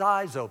kept his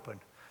eyes open.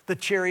 The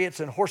chariots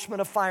and horsemen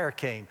of fire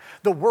came.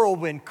 The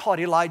whirlwind caught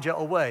Elijah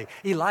away.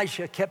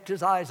 Elisha kept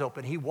his eyes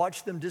open. He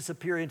watched them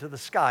disappear into the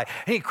sky.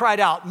 And he cried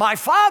out, my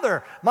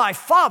father,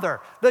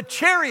 the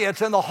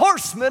chariots and the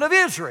horsemen of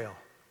Israel.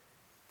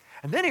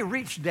 And then he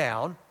reached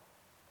down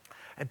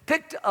and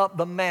picked up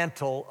the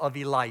mantle of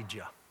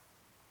Elijah.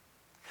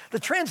 The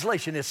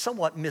translation is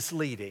somewhat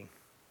misleading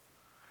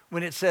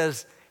when it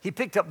says he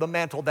picked up the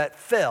mantle that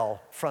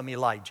fell from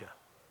Elijah.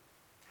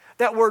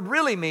 That word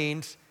really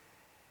means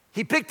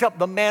he picked up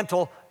the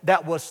mantle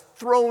that was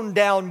thrown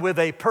down with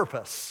a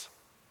purpose.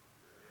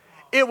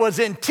 It was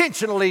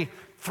intentionally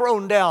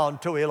thrown down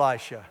to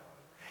Elisha.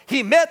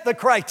 He met the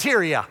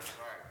criteria.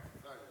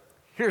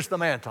 Here's the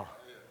mantle.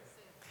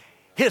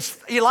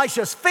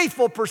 Elisha's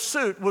faithful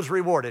pursuit was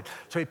rewarded.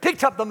 So he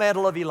picked up the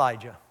mantle of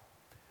Elijah,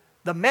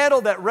 the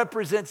mantle that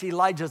represents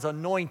Elijah's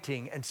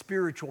anointing and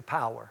spiritual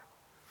power.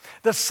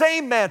 The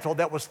same mantle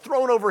that was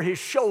thrown over his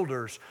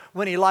shoulders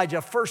when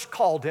Elijah first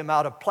called him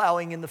out of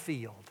plowing in the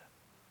field.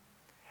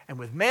 And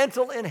with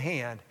mantle in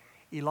hand,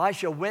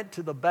 Elisha went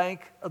to the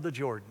bank of the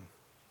Jordan.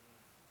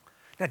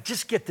 Now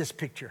just get this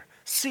picture.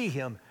 See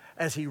him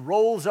as he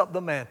rolls up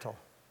the mantle.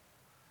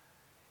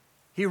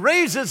 He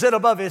raises it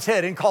above his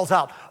head and calls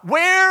out,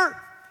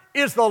 where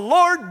is the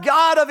Lord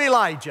God of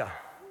Elijah?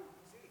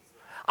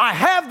 I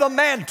have the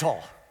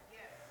mantle.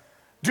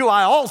 Do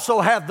I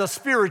also have the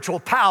spiritual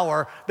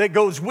power that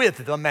goes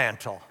with the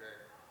mantle?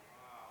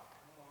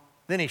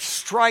 Then he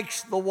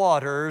strikes the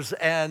waters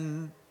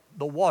and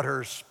the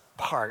waters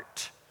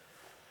part.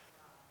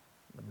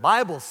 The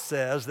Bible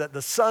says that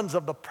the sons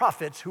of the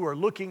prophets who are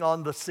looking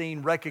on the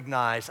scene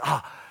recognize,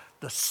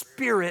 the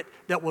spirit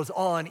that was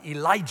on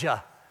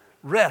Elijah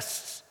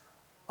rests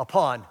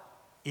upon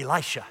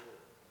Elisha.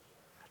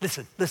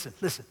 Listen.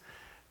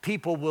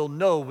 People will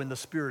know when the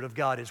Spirit of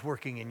God is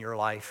working in your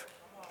life.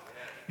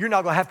 You're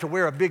not going to have to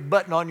wear a big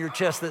button on your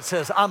chest that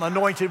says, I'm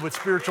anointed with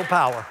spiritual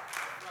power.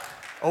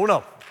 Oh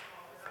no.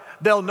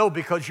 They'll know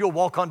because you'll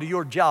walk onto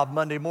your job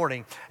Monday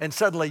morning and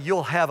suddenly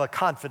you'll have a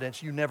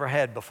confidence you never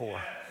had before.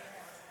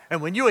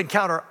 And when you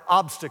encounter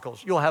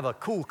obstacles, you'll have a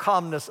cool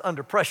calmness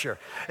under pressure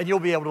and you'll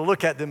be able to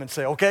look at them and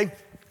say, okay,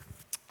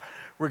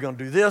 we're going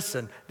to do this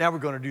and now we're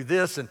going to do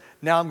this and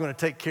now I'm going to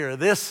take care of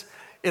this.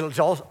 It'll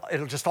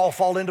just all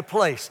fall into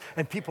place.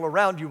 And people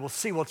around you will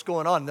see what's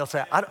going on. And they'll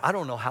say, I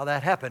don't know how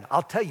that happened.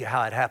 I'll tell you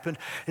how it happened.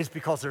 It's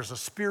because there's a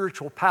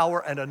spiritual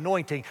power and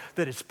anointing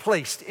that is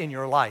placed in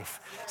your life.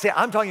 See,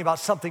 I'm talking about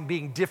something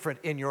being different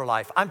in your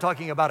life. I'm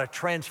talking about a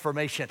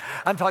transformation.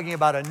 I'm talking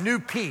about a new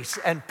peace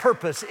and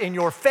purpose in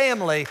your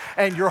family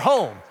and your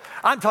home.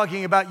 I'm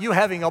talking about you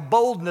having a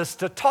boldness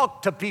to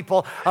talk to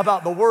people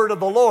about the word of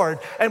the Lord.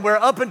 And where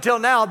up until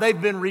now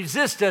they've been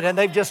resistant and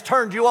they've just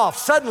turned you off,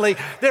 suddenly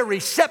they're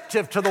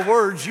receptive to the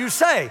words you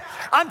say.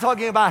 I'm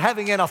talking about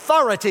having an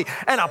authority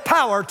and a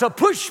power to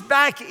push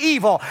back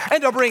evil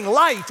and to bring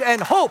light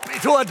and hope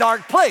to a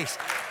dark place.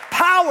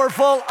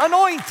 Powerful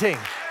anointing.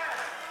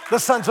 The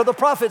sons of the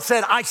prophet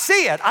said, I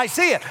see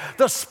it.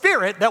 The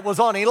spirit that was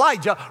on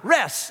Elijah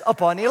rests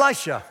upon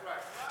Elisha.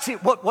 See,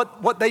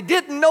 what they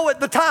didn't know at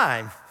the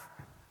time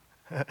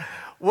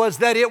was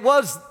that it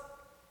was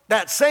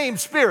that same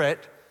spirit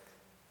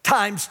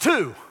times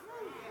two.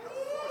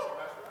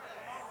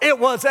 It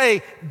was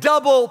a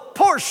double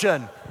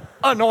portion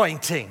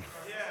anointing.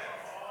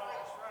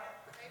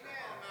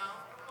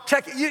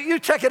 You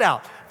check it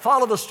out.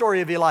 Follow the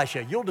story of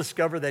Elisha. You'll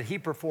discover that he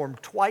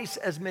performed twice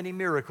as many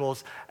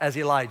miracles as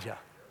Elijah.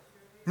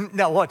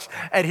 Now watch,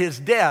 at his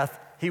death,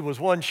 he was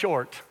one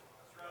short.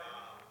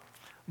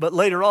 But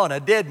later on, a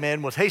dead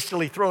man was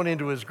hastily thrown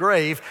into his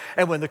grave,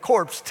 and when the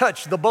corpse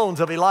touched the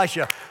bones of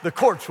Elisha, the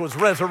corpse was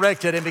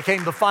resurrected and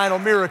became the final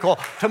miracle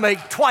to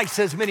make twice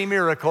as many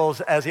miracles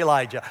as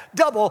Elijah.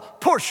 Double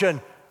portion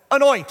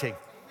anointing.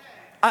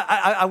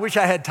 I wish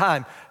I had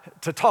time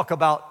to talk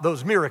about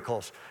those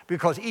miracles,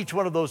 because each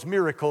one of those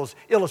miracles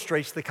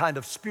illustrates the kind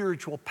of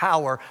spiritual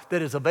power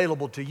that is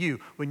available to you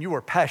when you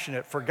are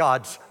passionate for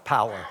God's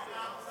power.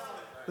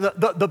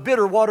 The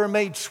bitter water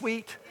made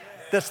sweet.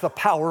 That's the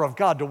power of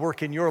God to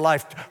work in your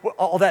life.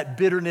 All that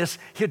bitterness,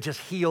 He'll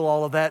just heal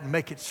all of that and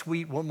make it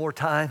sweet one more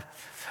time.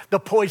 The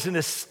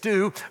poisonous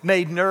stew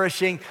made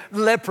nourishing.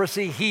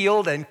 Leprosy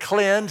healed and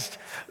cleansed.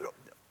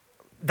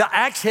 The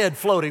axe head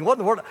floating. What in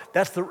the world?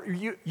 That's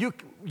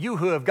you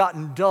who have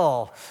gotten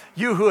dull,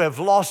 you who have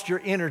lost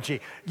your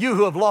energy, you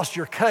who have lost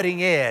your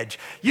cutting edge,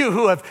 you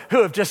who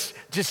have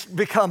just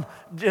become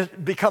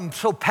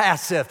so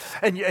passive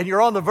and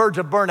you're on the verge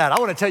of burnout. I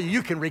want to tell you,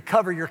 you can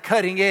recover your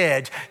cutting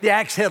edge. The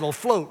axe head will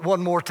float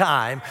one more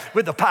time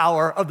with the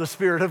power of the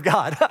Spirit of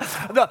God.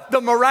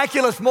 The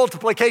miraculous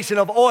multiplication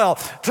of oil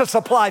to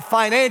supply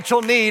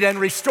financial need and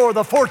restore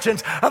the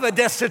fortunes of a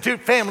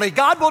destitute family.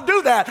 God will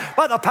do that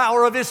by the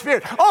power of His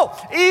Spirit. Oh,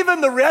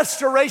 even the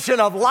restoration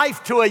of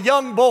life to a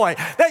young boy.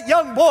 That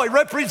young boy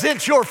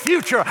represents your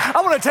future.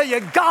 I want to tell you,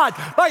 God,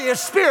 by His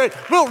Spirit,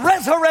 will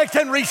resurrect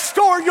and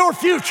restore your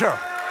future.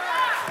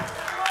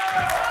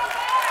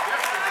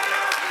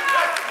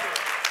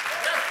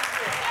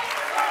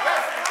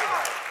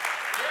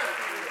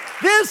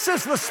 This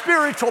is the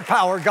spiritual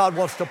power God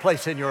wants to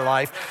place in your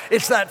life.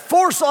 It's that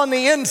force on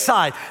the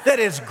inside that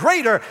is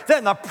greater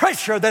than the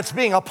pressure that's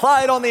being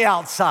applied on the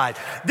outside.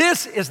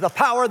 This is the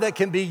power that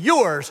can be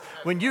yours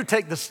when you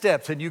take the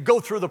steps and you go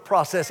through the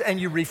process and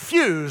you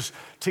refuse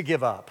to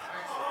give up.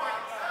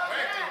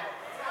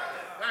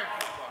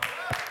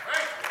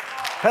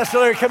 Pastor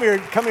Larry, come here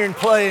and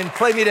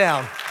play me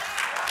down.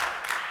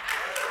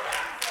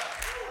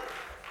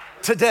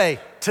 Today,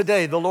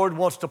 the Lord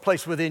wants to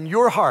place within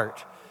your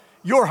heart,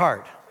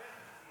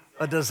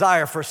 a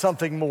desire for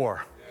something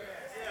more.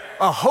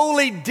 A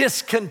holy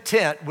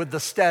discontent with the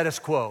status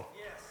quo.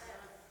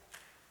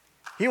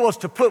 He wants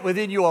to put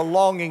within you a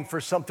longing for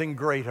something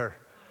greater.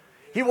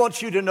 He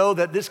wants you to know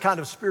that this kind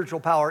of spiritual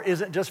power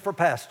isn't just for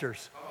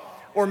pastors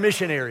or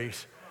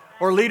missionaries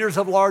or leaders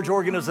of large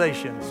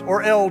organizations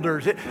or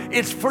elders.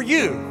 It's for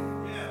you,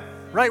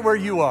 right where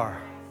you are.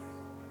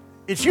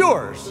 It's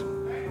yours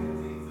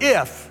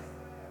if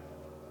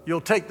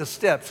you'll take the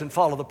steps and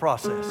follow the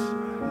process.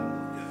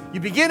 You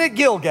begin at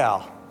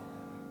Gilgal.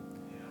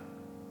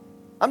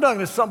 I'm talking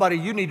to somebody,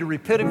 you need to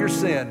repent of your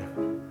sin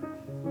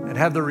and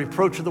have the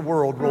reproach of the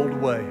world rolled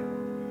away.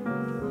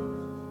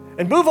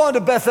 And move on to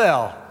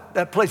Bethel,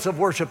 that place of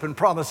worship and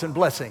promise and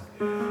blessing.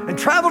 And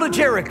travel to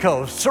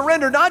Jericho.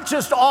 Surrender not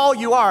just all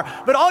you are,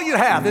 but all you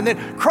have. And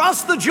then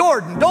cross the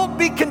Jordan. Don't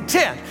be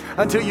content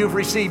until you've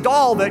received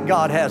all that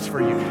God has for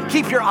you.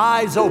 Keep your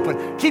eyes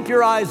open. Keep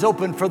your eyes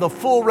open for the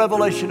full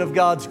revelation of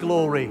God's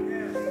glory.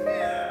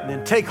 And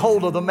then take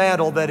hold of the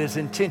mantle that is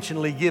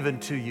intentionally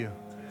given to you.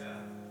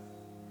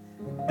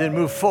 Then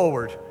move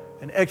forward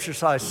and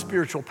exercise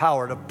spiritual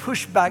power to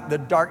push back the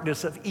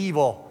darkness of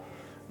evil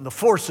and the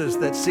forces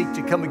that seek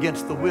to come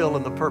against the will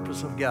and the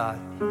purpose of God.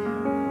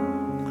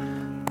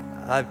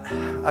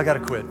 I got to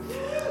quit.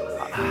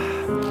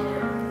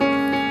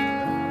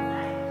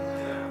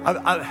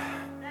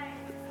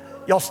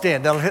 Y'all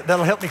stand.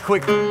 That'll help me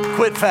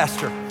quit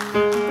faster.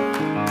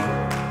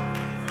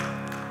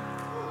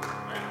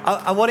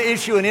 I want to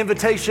issue an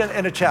invitation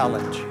and a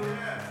challenge.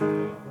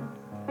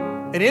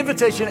 An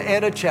invitation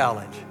and a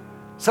challenge.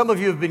 Some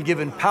of you have been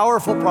given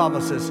powerful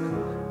promises,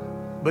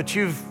 but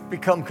you've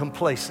become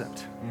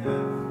complacent.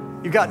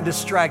 You've gotten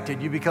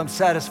distracted. You've become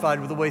satisfied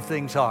with the way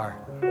things are.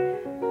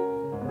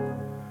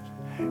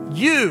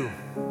 You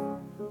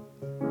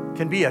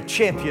can be a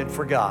champion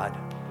for God.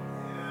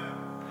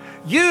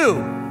 You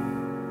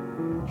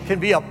can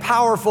be a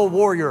powerful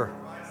warrior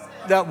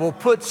that will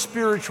put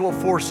spiritual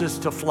forces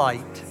to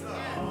flight.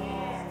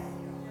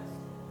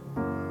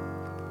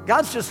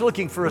 God's just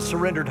looking for a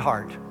surrendered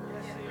heart.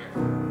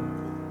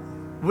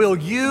 Will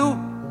you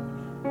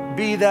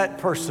be that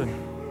person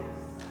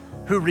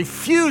who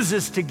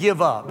refuses to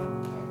give up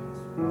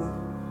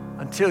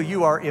until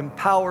you are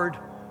empowered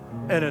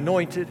and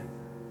anointed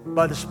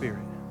by the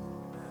Spirit?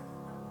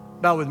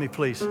 Bow with me,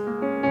 please.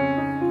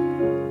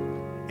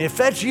 If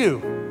that's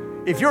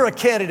you, if you're a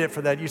candidate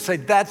for that, you say,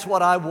 that's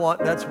what I want,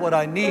 that's what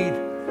I need,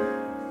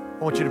 I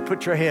want you to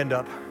put your hand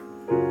up.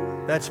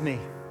 That's me.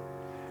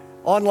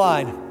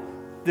 Online,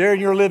 there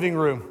in your living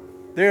room,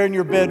 there in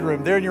your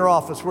bedroom, there in your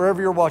office,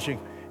 wherever you're watching,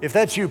 if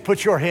that's you,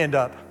 put your hand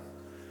up.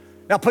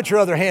 Now put your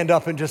other hand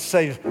up and just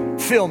say,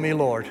 fill me,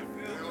 Lord.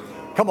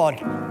 Come on,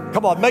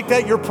 make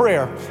that your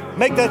prayer.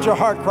 Make that your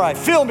heart cry.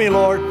 Fill me,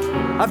 Lord.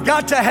 I've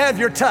got to have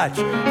your touch.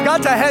 I've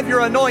got to have your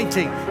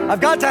anointing. I've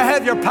got to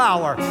have your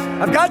power.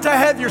 I've got to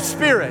have your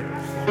Spirit.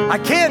 I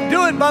can't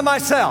do it by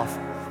myself.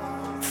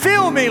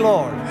 Fill me,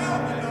 Lord.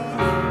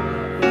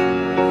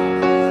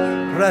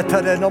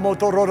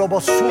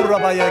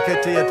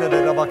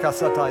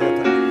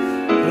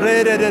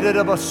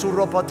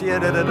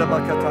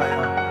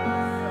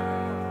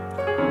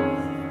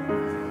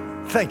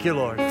 Thank you,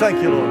 Lord.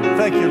 Thank you, Lord.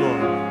 Thank you,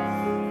 Lord.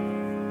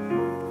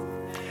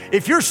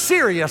 If you're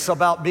serious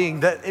about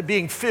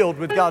being filled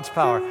with God's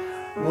power,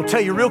 we'll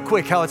tell you real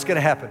quick how it's going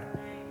to happen.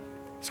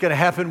 It's going to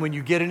happen when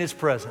you get in His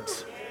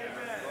presence.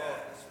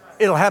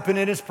 It'll happen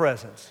in His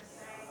presence.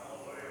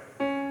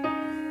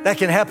 That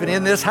can happen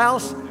in this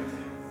house.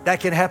 That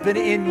can happen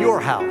in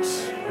your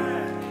house.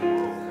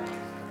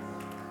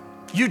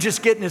 You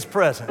just get in His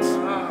presence.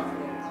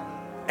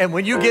 And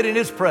when you get in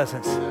His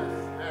presence,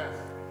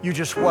 you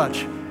just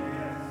watch.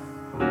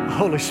 The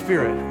Holy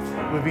Spirit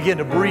will begin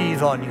to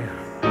breathe on you.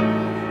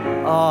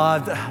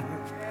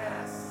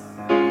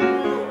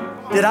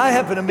 Did I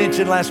happen to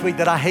mention last week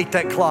that I hate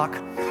that clock?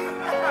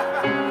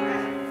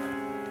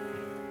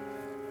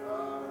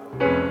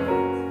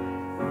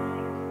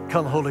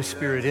 Come, Holy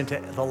Spirit, into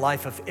the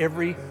life of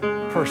every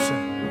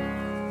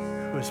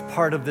person who is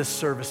part of this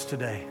service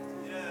today.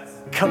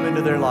 Come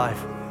into their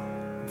life.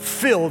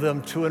 Fill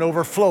them to an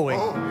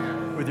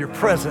overflowing with your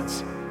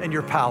presence and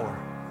your power.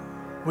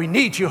 We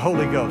need you,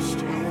 Holy Ghost.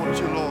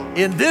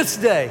 In this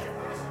day,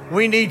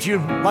 we need you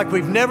like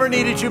we've never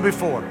needed you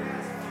before.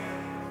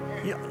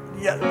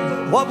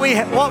 What we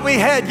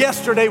had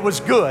yesterday was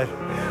good,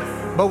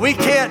 but we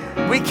can't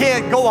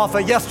go off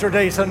of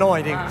yesterday's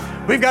anointing.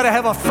 We've got to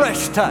have a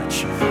fresh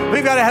touch.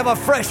 We've got to have a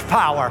fresh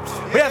power.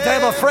 We have to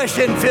have a fresh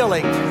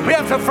infilling. We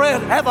have to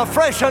have a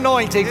fresh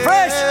anointing.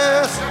 Fresh.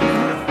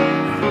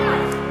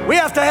 We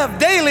have to have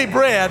daily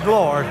bread,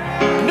 Lord.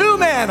 New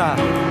manna.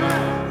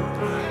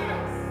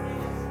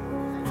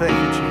 Thank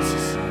you,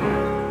 Jesus.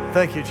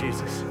 Thank you,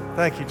 Jesus.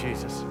 Thank you,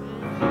 Jesus.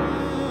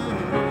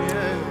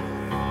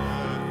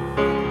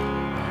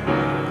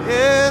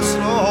 Yes,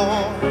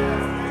 Lord.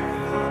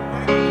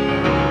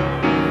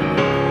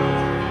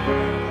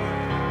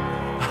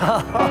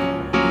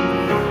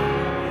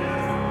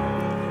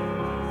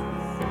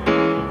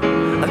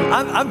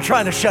 I'm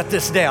trying to shut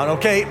this down,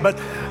 okay? But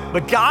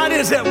God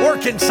is at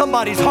work in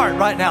somebody's heart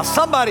right now.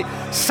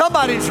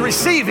 Somebody's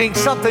receiving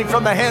something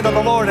from the hand of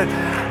the Lord, and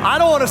I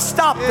don't want to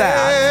stop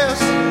that.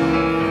 Yes.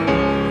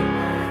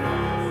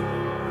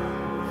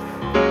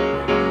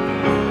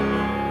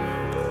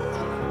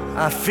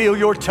 I feel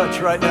your touch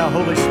right now,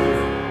 Holy Spirit.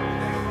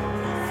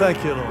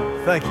 Thank you,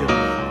 Lord. Thank you, Lord.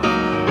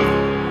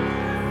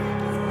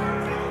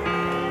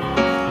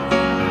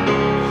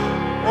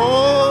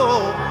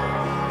 Oh,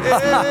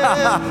 yes.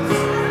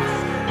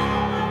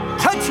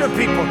 Touch your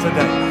people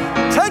today.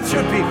 Touch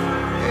your people.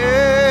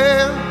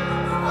 Yeah.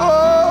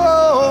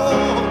 Oh.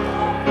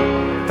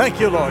 Thank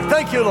you, Lord.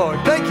 Thank you, Lord.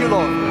 Thank you,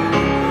 Lord.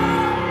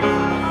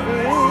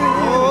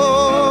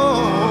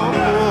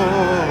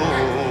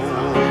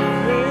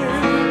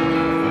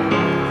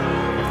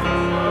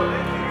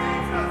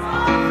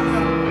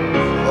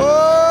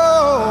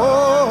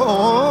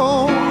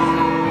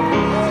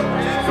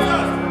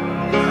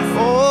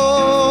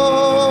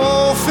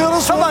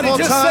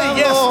 Just say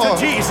yes to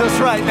Jesus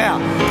right now.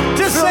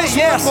 Just say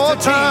yes to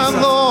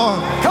Jesus.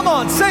 Come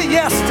on, say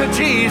yes to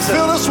Jesus.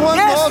 Fill us one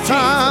more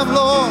time,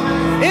 Lord.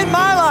 In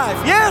my life,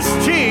 yes,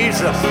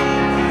 Jesus.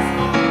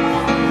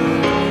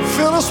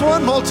 Fill us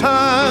one more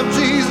time,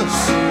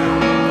 Jesus.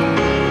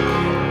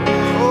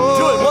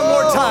 Do it one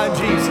more time,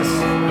 Jesus.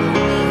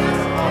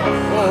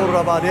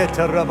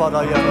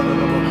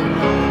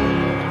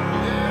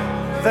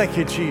 Thank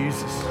you,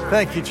 Jesus.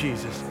 Thank you,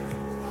 Jesus.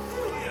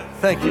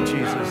 Thank you,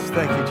 Jesus.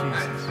 Thank you,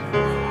 Jesus.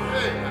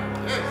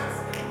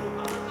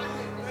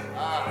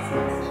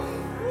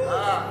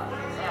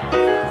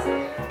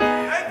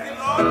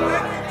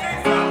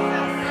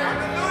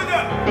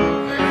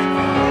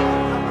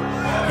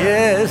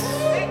 Yes.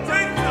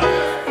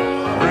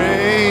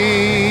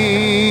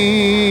 Rain,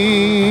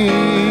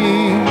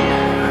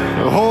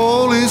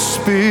 Holy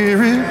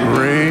Spirit,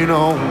 rain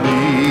on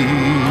me.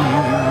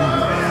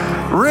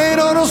 Rain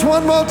on us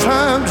one more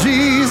time,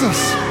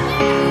 Jesus.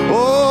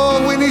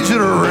 Oh, we need you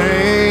to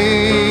rain.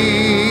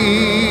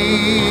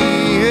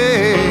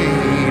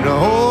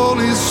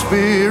 Holy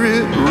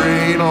Spirit,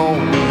 rain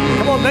on me.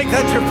 Come on, make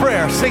that your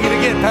prayer. Sing it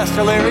again,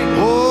 Pastor Larry.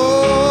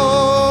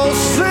 Oh,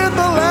 send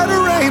the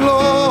latter rain,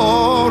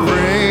 Lord,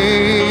 rain.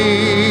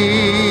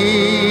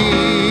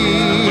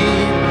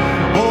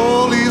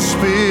 Holy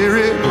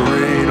Spirit,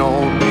 rain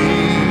on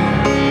me.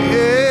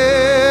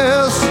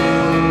 Yes,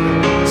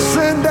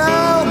 send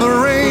down the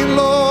rain,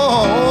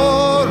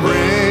 Lord,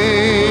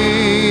 rain.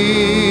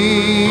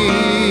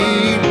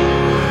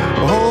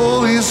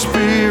 Holy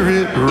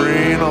Spirit,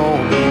 rain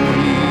on me.